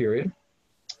modern period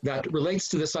that relates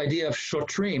to this idea of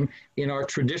shotrim in our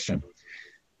tradition.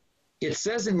 It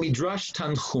says in Midrash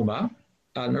Tanchuma,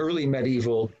 an early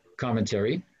medieval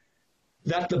commentary,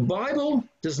 that the Bible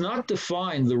does not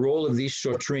define the role of these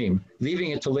shotrim, leaving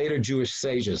it to later Jewish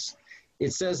sages.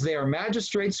 It says they are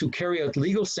magistrates who carry out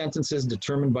legal sentences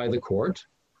determined by the court,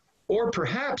 or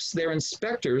perhaps they're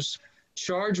inspectors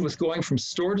charged with going from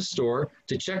store to store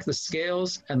to check the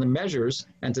scales and the measures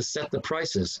and to set the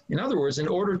prices. In other words, in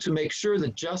order to make sure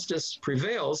that justice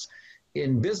prevails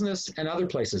in business and other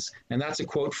places. And that's a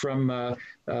quote from the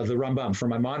Rambam, from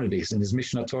Maimonides in his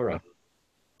Mishnah Torah.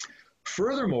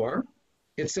 Furthermore,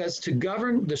 it says to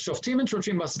govern, the Shoftim and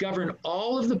Shotrim must govern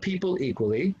all of the people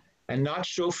equally and not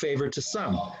show favor to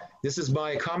some. This is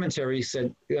by a commentary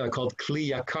called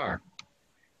Kli Yakar.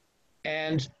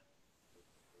 And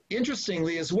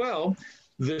interestingly as well,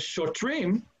 the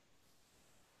Shotrim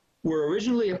were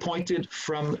originally appointed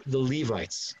from the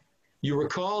Levites. You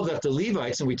recall that the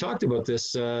Levites, and we talked about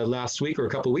this last week or a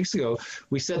couple of weeks ago,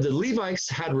 we said the Levites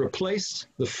had replaced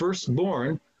the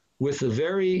firstborn with the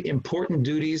very important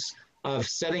duties of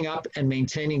setting up and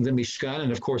maintaining the Mishkan,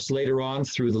 and of course later on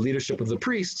through the leadership of the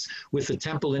priests with the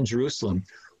temple in Jerusalem.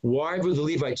 Why were the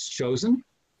Levites chosen?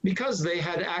 Because they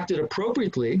had acted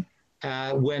appropriately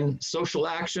when social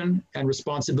action and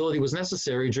responsibility was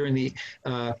necessary during the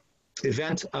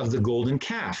event of the golden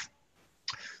calf.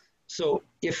 So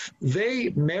if they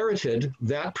merited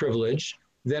that privilege,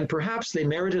 then perhaps they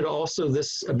merited also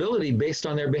this ability based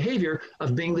on their behavior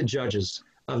of being the judges,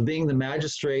 of being the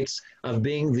magistrates, of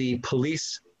being the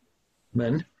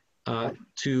policemen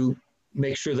to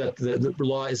make sure that the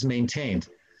law is maintained.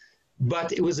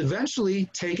 But it was eventually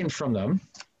taken from them.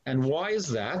 And why is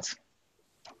that?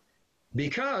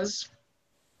 Because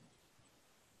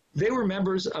they were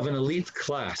members of an elite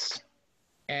class.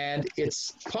 And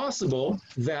it's possible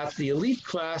that the elite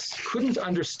class couldn't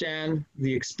understand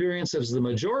the experience of the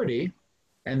majority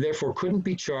and therefore couldn't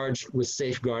be charged with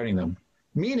safeguarding them.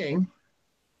 Meaning,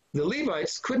 the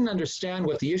Levites couldn't understand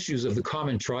what the issues of the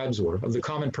common tribes were, of the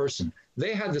common person.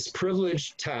 They had this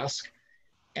privileged task,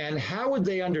 and how would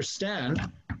they understand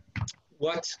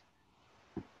what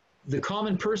the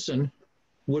common person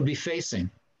would be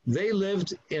facing? They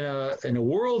lived in a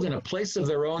world, in a place of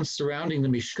their own surrounding the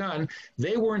Mishkan.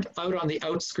 They weren't out on the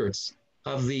outskirts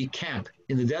of the camp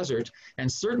in the desert, and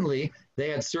certainly they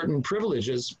had certain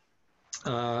privileges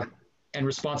and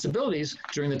responsibilities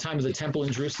during the time of the temple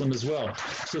in Jerusalem as well.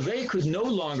 So they could no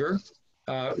longer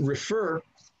refer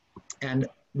and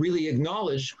really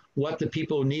acknowledge what the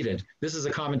people needed. This is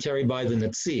a commentary by the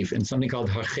Netziv in something called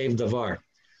Hachev Davar.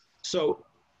 So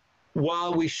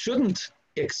while we shouldn't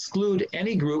exclude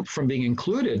any group from being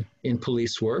included in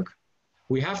police work,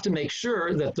 we have to make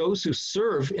sure that those who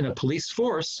serve in a police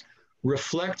force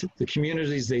reflect the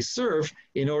communities they serve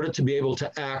in order to be able to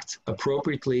act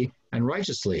appropriately and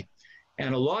righteously.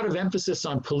 And a lot of emphasis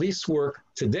on police work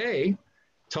today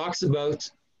talks about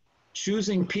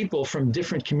choosing people from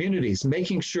different communities,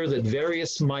 making sure that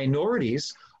various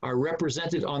minorities are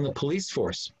represented on the police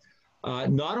force.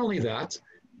 Not only that,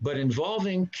 but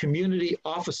involving community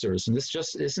officers. And this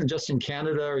just isn't just in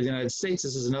Canada or the United States,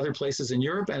 this is in other places in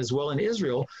Europe and as well in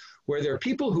Israel, where there are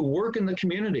people who work in the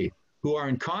community, who are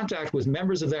in contact with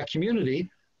members of that community,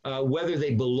 whether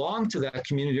they belong to that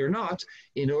community or not,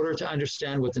 in order to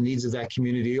understand what the needs of that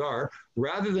community are,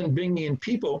 rather than bringing in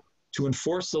people to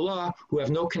enforce the law who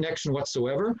have no connection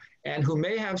whatsoever and who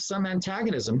may have some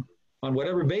antagonism on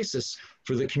whatever basis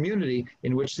for the community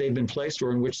in which they've been placed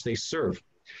or in which they serve.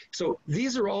 So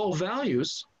these are all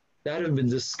values that have been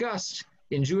discussed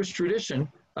in Jewish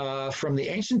tradition from the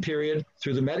ancient period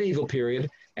through the medieval period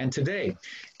and today.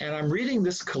 And I'm reading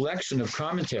this collection of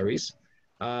commentaries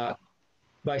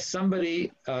by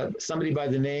somebody by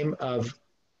the name of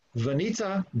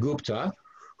Vanita Gupta,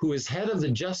 who is head of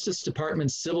the Justice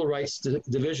Department's Civil Rights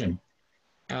Division.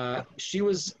 she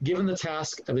was given the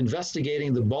task of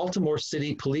investigating the Baltimore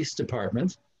City Police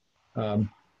Department.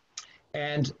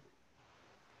 And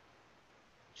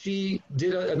she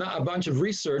did a bunch of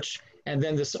research, and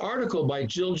then this article by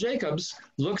Jill Jacobs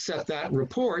looks at that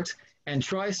report and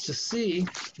tries to see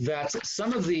that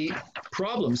some of the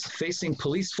problems facing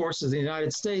police forces in the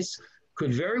United States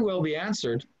could very well be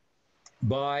answered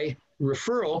by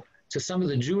referral to some of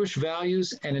the Jewish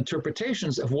values and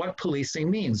interpretations of what policing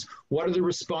means. What are the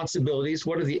responsibilities?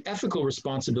 What are the ethical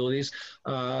responsibilities,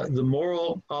 the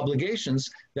moral obligations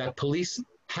that police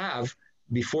have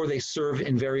before they serve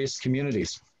in various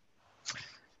communities?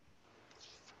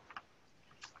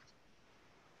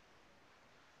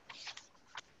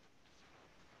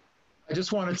 I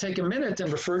just want to take a minute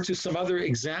and refer to some other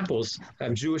examples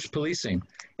of Jewish policing.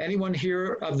 Anyone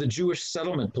here of the Jewish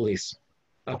Settlement Police,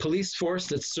 a police force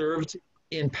that served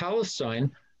in Palestine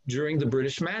during the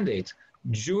British Mandate?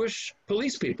 Jewish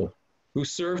police people who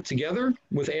served together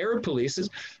with Arab police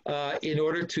in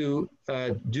order to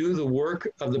do the work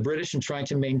of the British in trying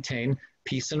to maintain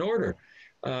peace and order.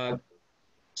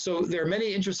 So there are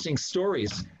many interesting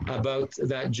stories about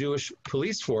that Jewish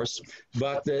police force,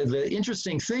 but the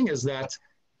interesting thing is that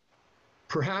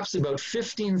perhaps about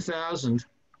 15,000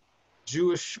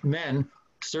 Jewish men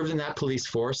served in that police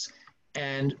force,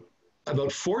 and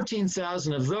about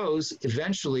 14,000 of those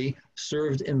eventually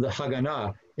served in the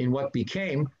Haganah, in what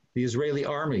became the Israeli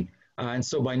army. And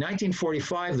so by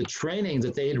 1945, the training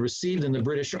that they had received in the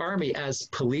British Army as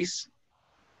police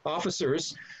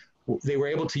officers, they were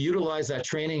able to utilize that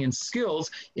training and skills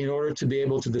in order to be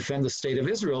able to defend the state of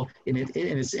Israel in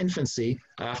its infancy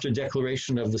after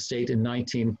declaration of the state in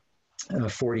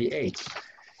 1948.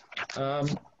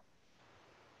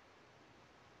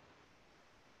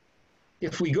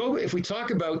 If we talk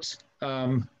about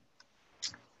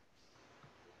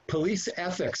police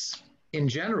ethics in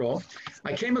general,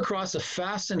 I came across a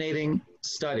fascinating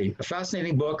study, a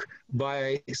fascinating book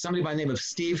by somebody by the name of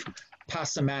Steve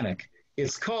Pasamanik.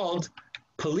 It's called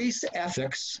Police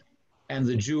Ethics and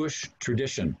the Jewish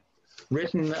Tradition,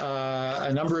 written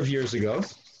a number of years ago,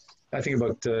 I think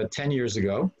about 10 years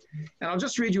ago. And I'll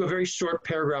just read you a very short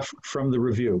paragraph from the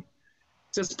review.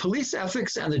 It says, police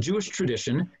ethics and the Jewish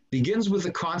tradition begins with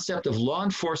the concept of law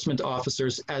enforcement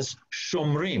officers as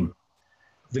shomrim,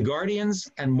 the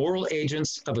guardians and moral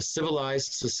agents of a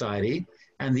civilized society,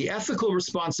 and the ethical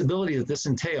responsibility that this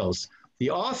entails.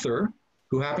 The author,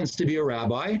 who happens to be a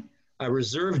rabbi, a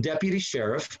reserve deputy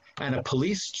sheriff, and a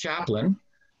police chaplain,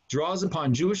 draws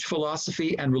upon Jewish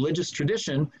philosophy and religious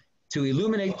tradition to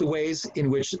illuminate the ways in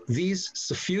which these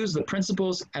suffuse the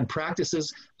principles and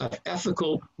practices of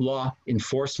ethical law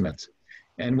enforcement.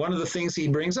 And one of the things he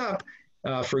brings up,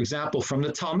 for example, from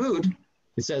the Talmud,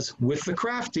 it says, with the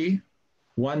crafty,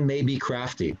 one may be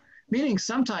crafty, meaning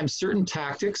sometimes certain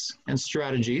tactics and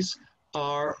strategies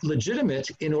are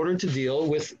legitimate in order to deal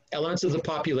with elements of the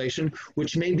population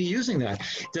which may be using that.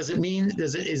 Does it mean,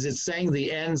 is it saying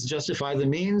the ends justify the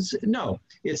means? No,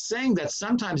 it's saying that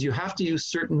sometimes you have to use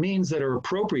certain means that are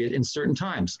appropriate in certain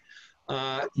times.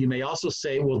 You may also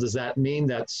say, well, does that mean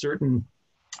that certain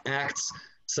acts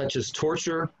such as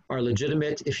torture are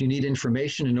legitimate if you need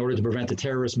information in order to prevent a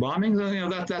terrorist bombing? You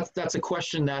know, that's a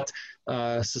question that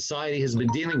society has been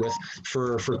dealing with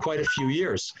for quite a few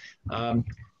years.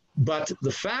 But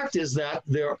the fact is that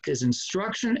there is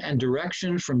instruction and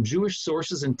direction from Jewish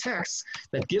sources and texts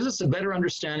that gives us a better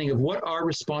understanding of what our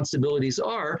responsibilities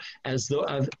are as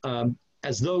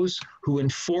those who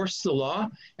enforce the law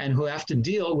and who have to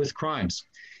deal with crimes.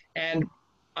 And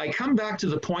I come back to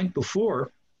the point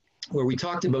before where we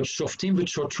talked about shoftim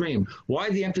v'shotrim, why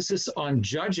the emphasis on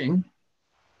judging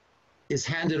is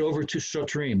handed over to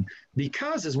shotrim.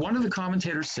 Because, as one of the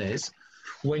commentators says,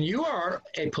 when you are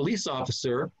a police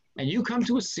officer and you come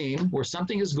to a scene where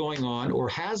something is going on or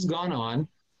has gone on,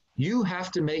 you have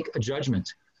to make a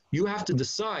judgment. You have to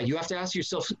decide. You have to ask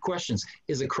yourself questions.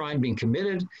 Is a crime being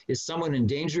committed? Is someone in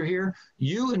danger here?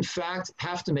 You, in fact,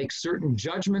 have to make certain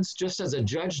judgments, just as a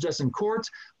judge does in court,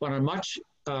 but on a much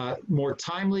more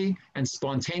timely and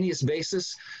spontaneous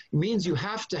basis. It means you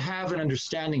have to have an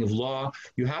understanding of law.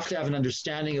 You have to have an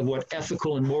understanding of what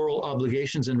ethical and moral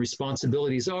obligations and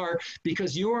responsibilities are,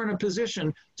 because you are in a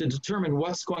position to determine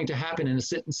what's going to happen in a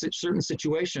certain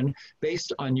situation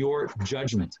based on your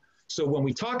judgment. So when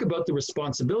we talk about the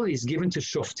responsibilities given to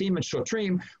shoftim and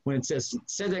shotrim, when it says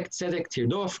tzedek, tzedek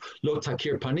tirdof, lo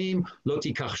takir panim, lo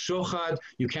tikach shochad,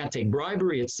 you can't take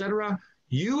bribery, etc.,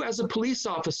 you as a police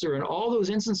officer in all those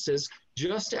instances,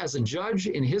 just as a judge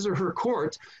in his or her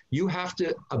court, you have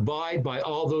to abide by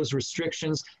all those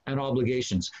restrictions and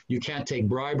obligations. You can't take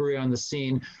bribery on the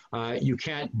scene. You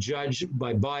can't judge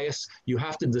by bias. You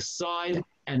have to decide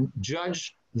and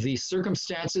judge the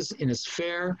circumstances in as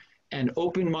fair and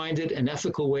open-minded and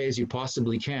ethical way as you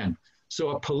possibly can.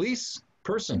 So a police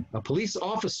person, a police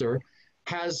officer,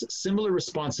 has similar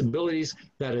responsibilities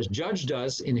that a judge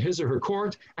does in his or her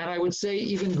court, and I would say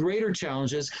even greater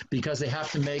challenges because they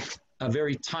have to make a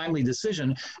very timely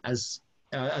decision as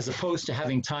opposed to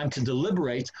having time to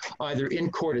deliberate either in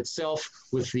court itself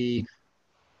with the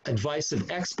advice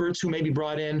of experts who may be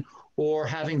brought in, or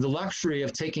having the luxury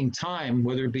of taking time,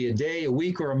 whether it be a day, a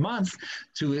week, or a month,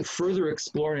 to further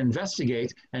explore and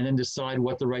investigate and then decide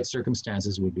what the right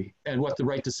circumstances would be and what the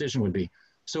right decision would be.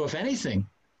 So if anything,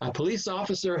 a police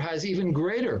officer has even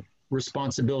greater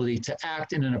responsibility to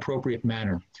act in an appropriate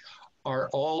manner. Are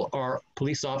all our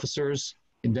police officers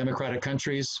in democratic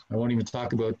countries, I won't even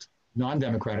talk about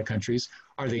non-democratic countries,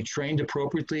 are they trained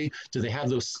appropriately? Do they have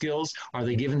those skills? Are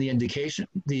they given the education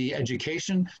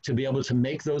to be able to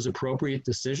make those appropriate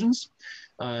decisions?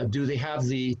 Do they have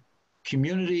the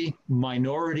community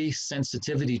minority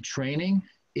sensitivity training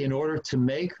in order to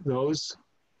make those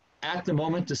at the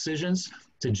moment decisions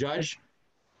to judge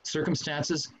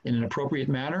circumstances in an appropriate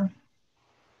manner?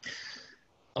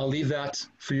 I'll leave that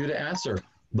for you to answer,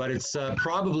 but it's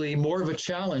probably more of a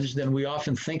challenge than we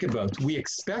often think about. We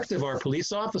expect of our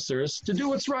police officers to do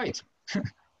what's right.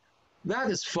 That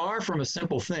is far from a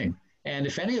simple thing. And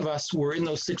if any of us were in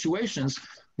those situations,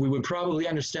 we would probably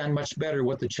understand much better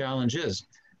what the challenge is.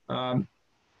 And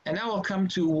now I'll come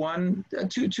to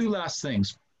two last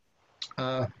things.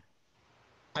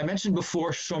 I mentioned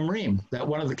before Shomrim, that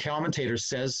one of the commentators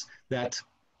says that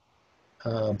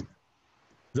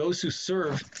those who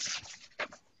serve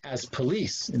as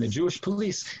police in the Jewish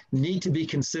police need to be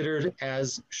considered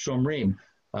as Shomrim,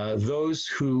 those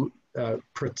who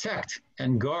protect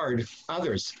and guard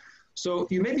others. So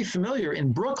you may be familiar,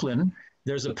 in Brooklyn,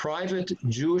 there's a private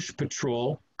Jewish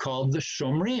patrol called the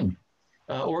Shomrim,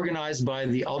 organized by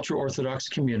the ultra-Orthodox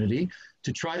community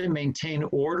to try to maintain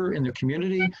order in their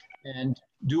community and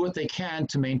do what they can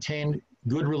to maintain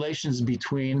good relations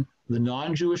between the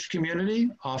non-Jewish community,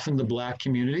 often the Black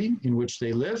community in which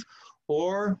they live,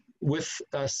 or with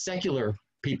secular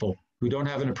people who don't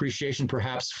have an appreciation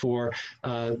perhaps for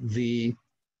the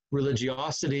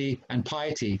religiosity and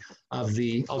piety of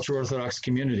the ultra-Orthodox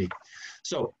community.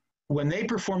 So when they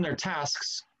perform their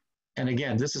tasks, and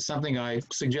again, this is something I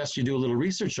suggest you do a little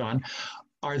research on,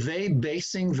 are they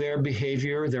basing their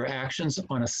behavior, their actions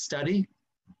on a study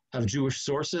of Jewish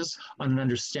sources, on an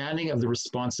understanding of the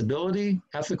responsibility,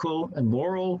 ethical and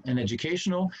moral and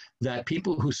educational, that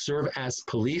people who serve as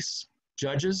police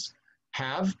judges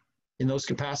have in those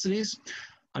capacities?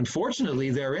 Unfortunately,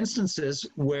 there are instances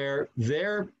where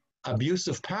their abuse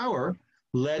of power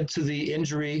led to the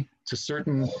injury to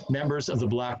certain members of the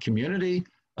Black community.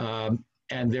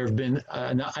 And there have been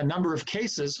a number of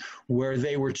cases where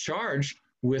they were charged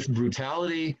with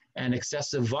brutality and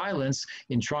excessive violence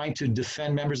in trying to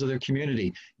defend members of their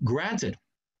community. Granted,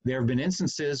 there have been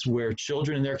instances where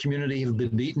children in their community have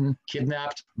been beaten,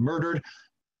 kidnapped, murdered.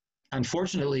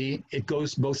 Unfortunately, it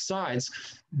goes both sides,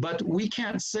 but we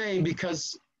can't say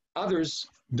because others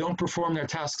don't perform their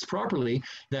tasks properly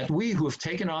that we who have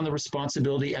taken on the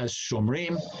responsibility as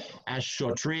shomrim, as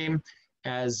shotrim,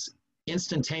 as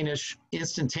instantaneous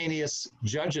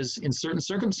judges in certain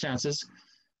circumstances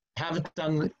haven't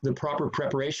done the proper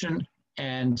preparation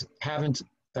and haven't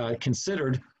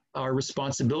considered our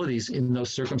responsibilities in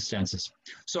those circumstances.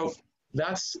 So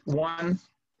that's one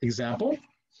example.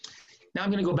 Now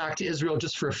I'm going to go back to Israel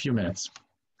just for a few minutes.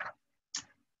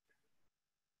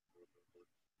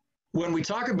 When we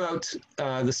talk about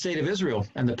the state of Israel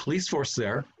and the police force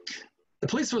there, the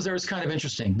police force there is kind of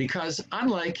interesting because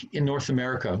unlike in North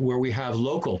America, where we have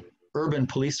local urban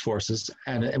police forces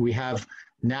and we have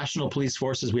national police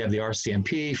forces, we have the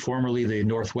RCMP, formerly the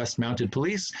Northwest Mounted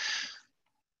Police,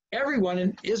 everyone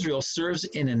in Israel serves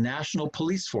in a national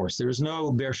police force. There is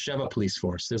no Beersheba police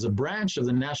force. There's a branch of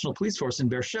the national police force in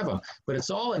Beersheba, but it's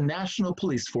all a national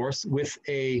police force with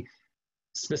a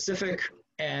specific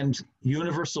and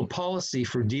universal policy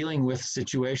for dealing with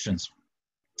situations.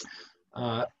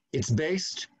 It's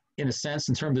based, in a sense,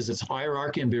 in terms of its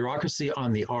hierarchy and bureaucracy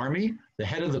on the army. The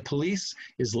head of the police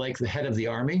is like the head of the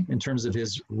army in terms of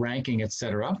his ranking,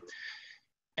 etc.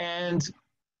 And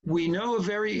we know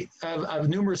of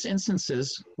numerous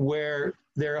instances where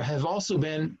there have also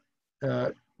been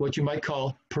what you might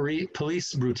call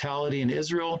police brutality in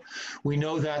Israel. We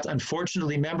know that,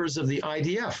 unfortunately, members of the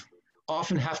IDF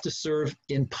often have to serve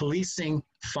in policing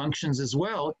functions as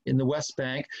well in the West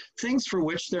Bank, things for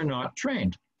which they're not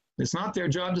trained. It's not their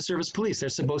job to serve as police. They're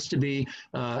supposed to be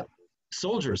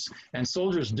soldiers, and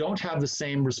soldiers don't have the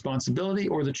same responsibility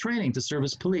or the training to serve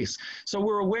as police. So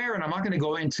we're aware, and I'm not going to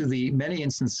go into the many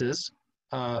instances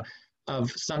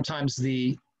of sometimes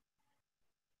the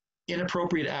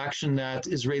inappropriate action that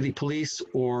Israeli police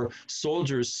or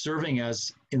soldiers serving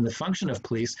as in the function of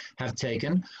police have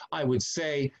taken. I would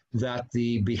say that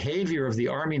the behavior of the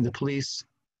army and the police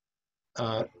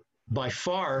by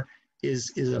far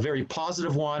is a very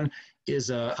positive one,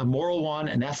 is a moral one,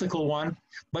 an ethical one.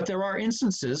 But there are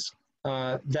instances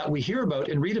that we hear about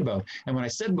and read about. And when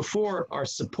I said before, our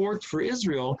support for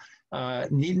Israel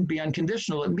needn't be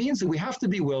unconditional, it means that we have to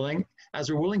be willing, as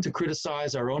we're willing to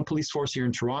criticize our own police force here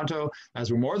in Toronto,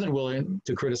 as we're more than willing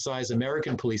to criticize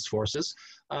American police forces,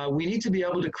 we need to be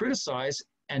able to criticize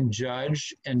and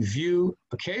judge and view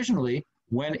occasionally,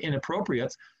 when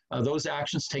inappropriate, those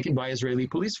actions taken by Israeli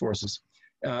police forces,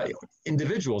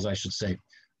 individuals, I should say.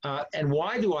 And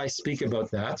why do I speak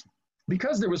about that?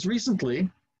 Because there was recently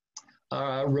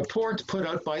a report put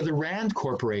out by the RAND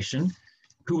Corporation,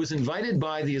 who was invited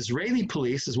by the Israeli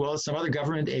police, as well as some other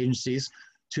government agencies,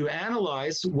 to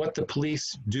analyze what the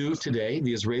police do today,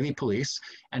 the Israeli police,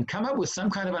 and come up with some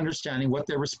kind of understanding what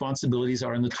their responsibilities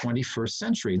are in the 21st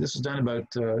century. This was done about,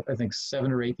 I think,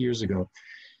 7 or 8 years ago.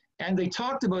 And they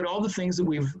talked about all the things that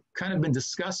we've kind of been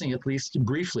discussing, at least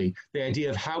briefly, the idea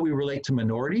of how we relate to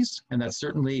minorities, and that's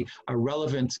certainly a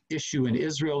relevant issue in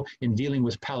Israel in dealing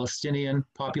with Palestinian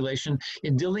population,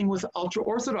 in dealing with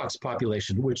ultra-Orthodox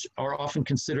population, which are often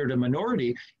considered a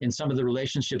minority in some of the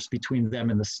relationships between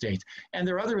them and the state. And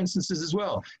there are other instances as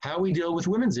well, how we deal with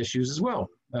women's issues as well.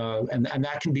 And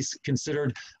that can be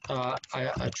considered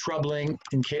a troubling,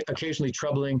 occasionally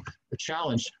troubling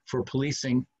challenge for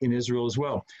policing in Israel as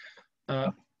well.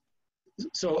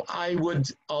 So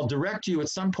I'll direct you at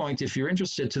some point, if you're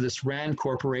interested, to this RAND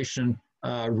Corporation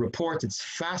report. It's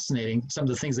fascinating, some of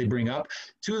the things they bring up.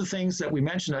 Two of the things that we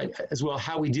mentioned as well,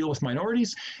 how we deal with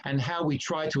minorities and how we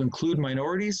try to include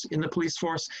minorities in the police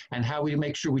force, and how we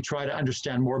make sure we try to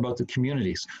understand more about the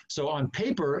communities. So on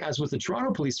paper, as with the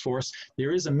Toronto Police Force,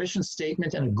 there is a mission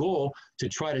statement and a goal to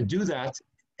try to do that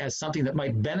as something that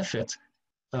might benefit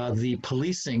the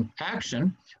policing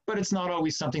action, but it's not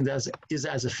always something that is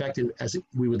as effective as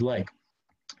we would like.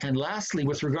 And lastly,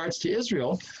 with regards to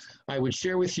Israel, I would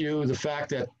share with you the fact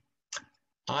that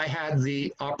I had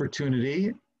the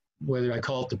opportunity, whether I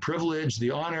call it the privilege,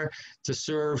 the honor, to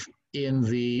serve in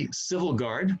the civil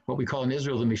guard, what we call in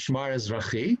Israel the Mishmar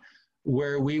Ezrachi,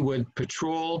 where we would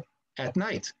patrol at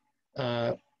night.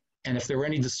 And if there were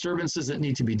any disturbances that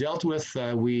need to be dealt with,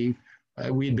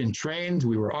 we'd been trained,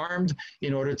 we were armed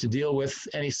in order to deal with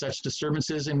any such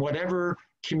disturbances in whatever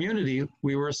community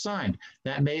we were assigned.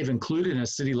 That may have included, in a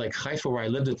city like Haifa, where I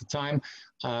lived at the time,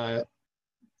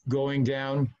 going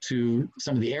down to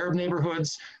some of the Arab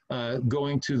neighborhoods,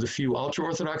 going to the few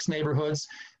ultra-Orthodox neighborhoods,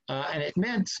 and it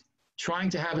meant trying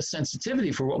to have a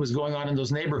sensitivity for what was going on in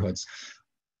those neighborhoods.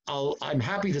 I'm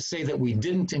happy to say that we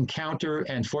didn't encounter,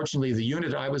 and fortunately the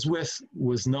unit I was with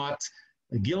was not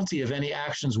guilty of any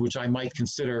actions which I might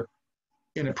consider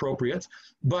inappropriate,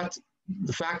 but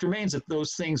the fact remains that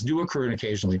those things do occur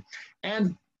occasionally.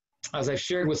 And as I've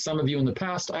shared with some of you in the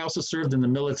past, I also served in the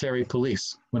military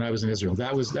police when I was in Israel.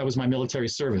 That was my military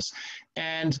service.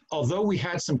 And although we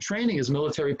had some training as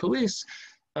military police,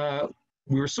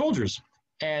 we were soldiers.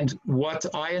 And what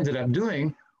I ended up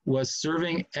doing was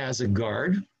serving as a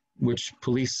guard, which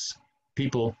police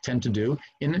people tend to do,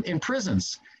 in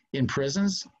prisons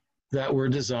that were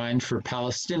designed for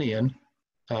Palestinians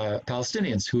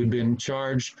who had been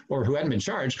charged, or who hadn't been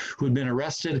charged, who had been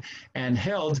arrested and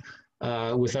held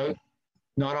without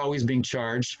not always being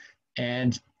charged.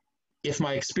 And if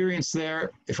my experience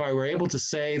there, if I were able to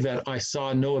say that I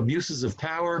saw no abuses of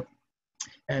power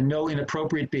and no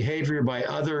inappropriate behavior by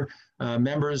other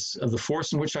members of the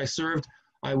force in which I served,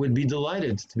 I would be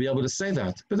delighted to be able to say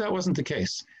that. But that wasn't the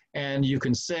case. And you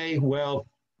can say, well,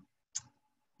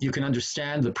 you can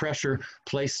understand the pressure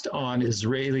placed on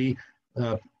Israeli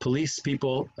police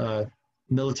people,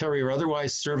 military or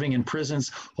otherwise, serving in prisons,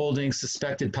 holding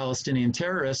suspected Palestinian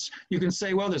terrorists. You can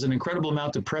say, well, there's an incredible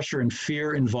amount of pressure and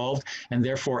fear involved, and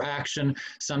therefore action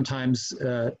sometimes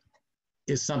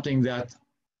is something that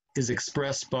is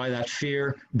expressed by that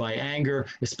fear, by anger,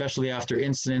 especially after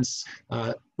incidents,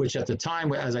 which at the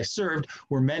time, as I served,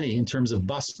 were many in terms of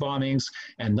bus bombings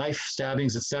and knife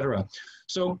stabbings, etc.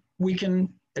 So we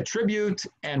can attribute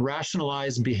and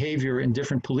rationalize behavior in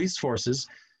different police forces.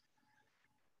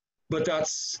 But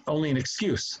that's only an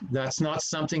excuse. That's not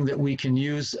something that we can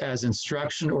use as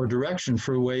instruction or direction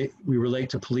for the way we relate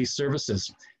to police services.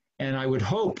 And I would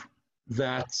hope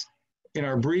that in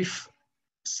our brief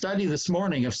study this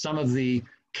morning of some of the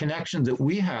connection that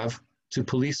we have to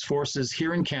police forces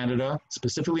here in Canada,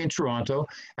 specifically in Toronto,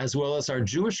 as well as our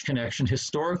Jewish connection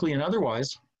historically and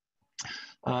otherwise,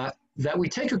 that we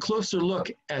take a closer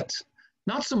look at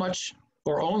not so much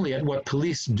or only at what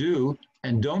police do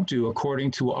and don't do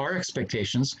according to our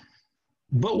expectations,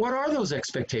 but what are those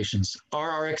expectations?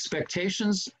 Are our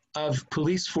expectations of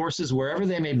police forces, wherever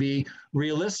they may be,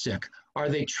 realistic? Are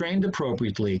they trained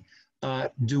appropriately?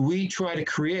 Do we try to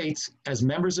create, as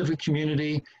members of a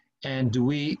community, and do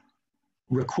we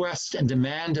request and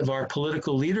demand of our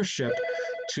political leadership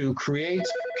to create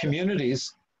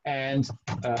communities and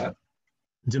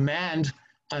demand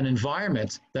an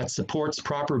environment that supports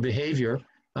proper behavior?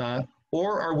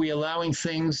 Or are we allowing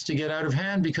things to get out of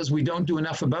hand because we don't do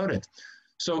enough about it?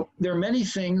 So there are many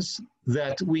things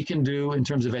that we can do in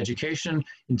terms of education,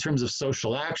 in terms of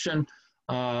social action.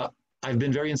 I've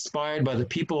been very inspired by the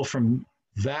people from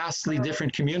vastly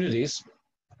different communities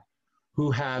who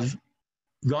have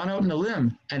gone out on a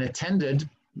limb and attended,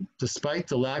 despite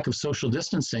the lack of social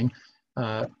distancing,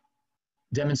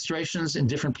 demonstrations in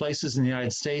different places in the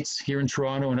United States, here in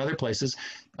Toronto and other places,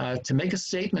 to make a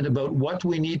statement about what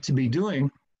we need to be doing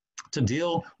to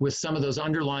deal with some of those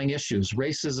underlying issues,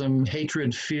 racism,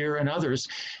 hatred, fear, and others.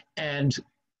 And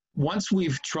once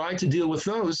we've tried to deal with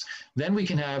those, then we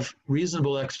can have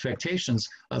reasonable expectations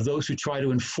of those who try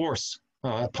to enforce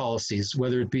policies,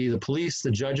 whether it be the police,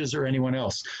 the judges, or anyone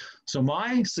else. So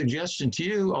my suggestion to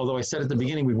you, although I said at the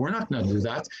beginning we were not going to do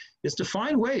that, is to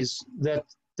find ways that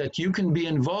you can be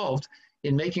involved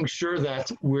in making sure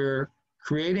that we're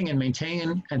creating and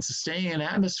maintaining and sustaining an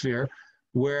atmosphere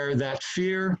where that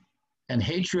fear and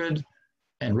hatred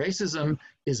and racism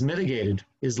is mitigated,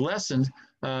 is lessened,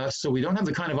 so we don't have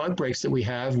the kind of outbreaks that we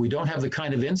have. We don't have the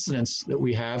kind of incidents that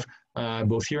we have,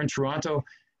 both here in Toronto.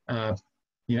 The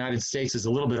United States is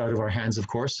a little bit out of our hands, of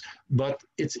course, but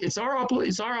it's our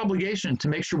obligation to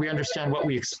make sure we understand what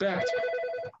we expect,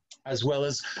 as well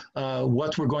as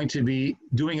what we're going to be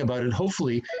doing about it,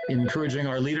 hopefully encouraging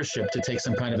our leadership to take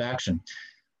some kind of action.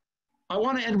 I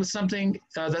want to end with something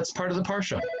that's part of the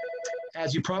parashah.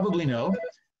 As you probably know,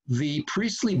 the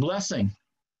priestly blessing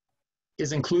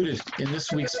is included in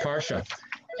this week's parashah.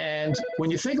 And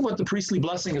when you think of what the priestly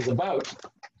blessing is about,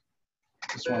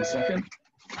 just 1 second.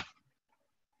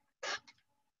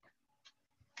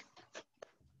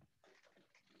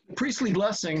 The priestly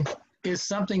blessing is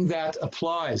something that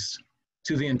applies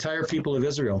to the entire people of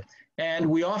Israel. And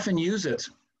we often use it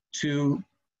to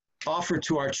offer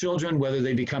to our children, whether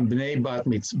they become B'nai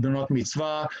B'not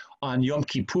Mitzvah, on Yom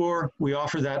Kippur, we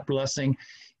offer that blessing.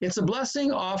 It's a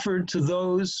blessing offered to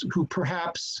those who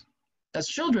perhaps, as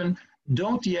children,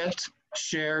 don't yet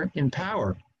share in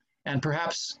power, and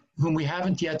perhaps whom we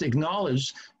haven't yet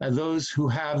acknowledged as those who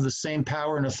have the same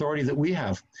power and authority that we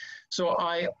have. So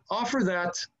I offer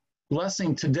that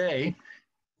blessing today,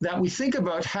 that we think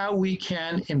about how we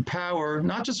can empower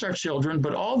not just our children,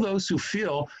 but all those who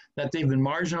feel that they've been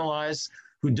marginalized,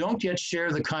 who don't yet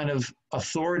share the kind of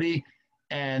authority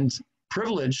and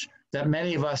privilege that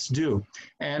many of us do.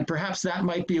 And perhaps that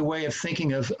might be a way of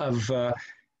thinking of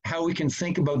how we can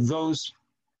think about those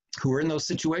who are in those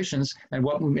situations and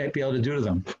what we might be able to do to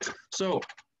them. So,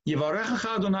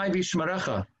 Yivarechecha Adonai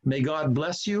v'yishmerecha, may God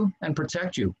bless you and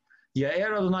protect you.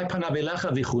 Ya'er Adonai panav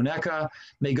elecha v'chuneka,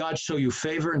 may God show you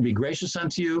favor and be gracious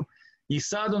unto you.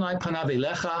 Yisa Adonai panav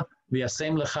elecha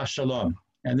v'yasem lecha shalom.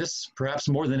 And this, perhaps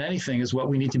more than anything, is what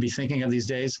we need to be thinking of these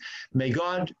days. May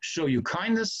God show you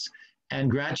kindness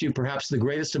and grant you perhaps the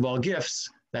greatest of all gifts,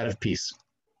 that of peace.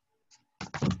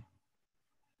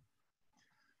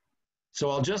 So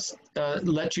I'll just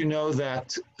let you know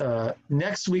that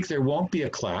next week there won't be a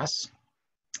class,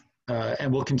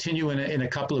 and we'll continue in a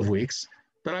couple of weeks.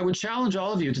 But I would challenge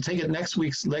all of you to take it next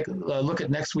week's look at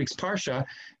next week's parsha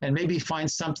and maybe find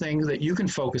something that you can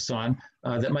focus on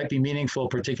that might be meaningful,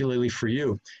 particularly for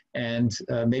you. And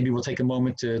maybe we'll take a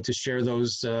moment to share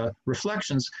those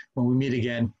reflections when we meet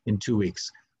again in 2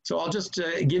 weeks. So I'll just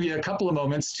give you a couple of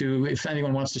moments to, if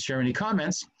anyone wants to share any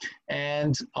comments,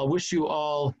 and I'll wish you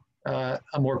all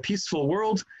a more peaceful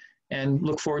world and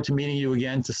look forward to meeting you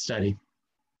again to study.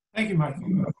 Thank you,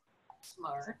 Michael.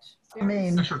 Smart.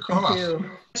 Amen. Thank you.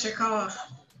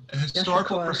 A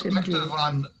historical perspective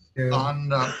on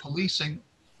policing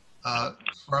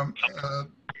from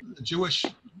the Jewish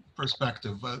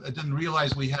perspective. I didn't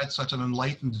realize we had such an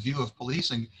enlightened view of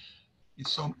policing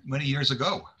so many years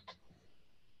ago.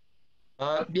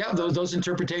 Yeah, those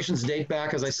interpretations date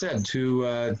back, as I said,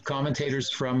 to commentators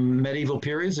from medieval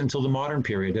periods until the modern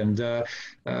period. And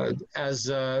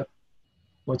as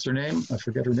what's her name? I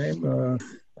forget her name.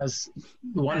 As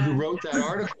the one who wrote that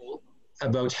article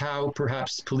about how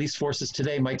perhaps police forces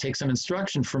today might take some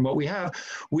instruction from what we have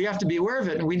to be aware of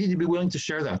it, and we need to be willing to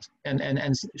share that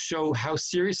and show how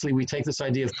seriously we take this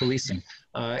idea of policing.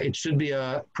 It should be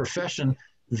a profession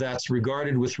that's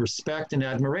regarded with respect and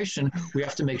admiration. We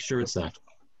have to make sure it's that.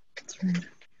 That's right.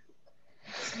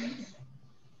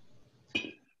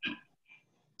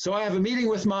 So I have a meeting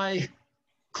with my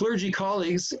clergy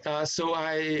colleagues, so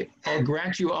I'll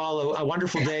grant you all a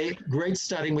wonderful day. Great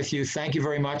studying with you. Thank you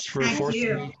very much for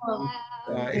forcing me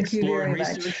to explore and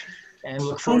research, and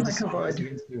look forward to seeing you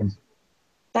again soon.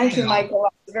 Thank you, Michael.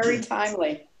 Very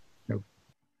timely.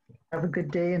 Have a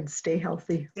good day and stay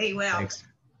healthy. Stay well. Thanks.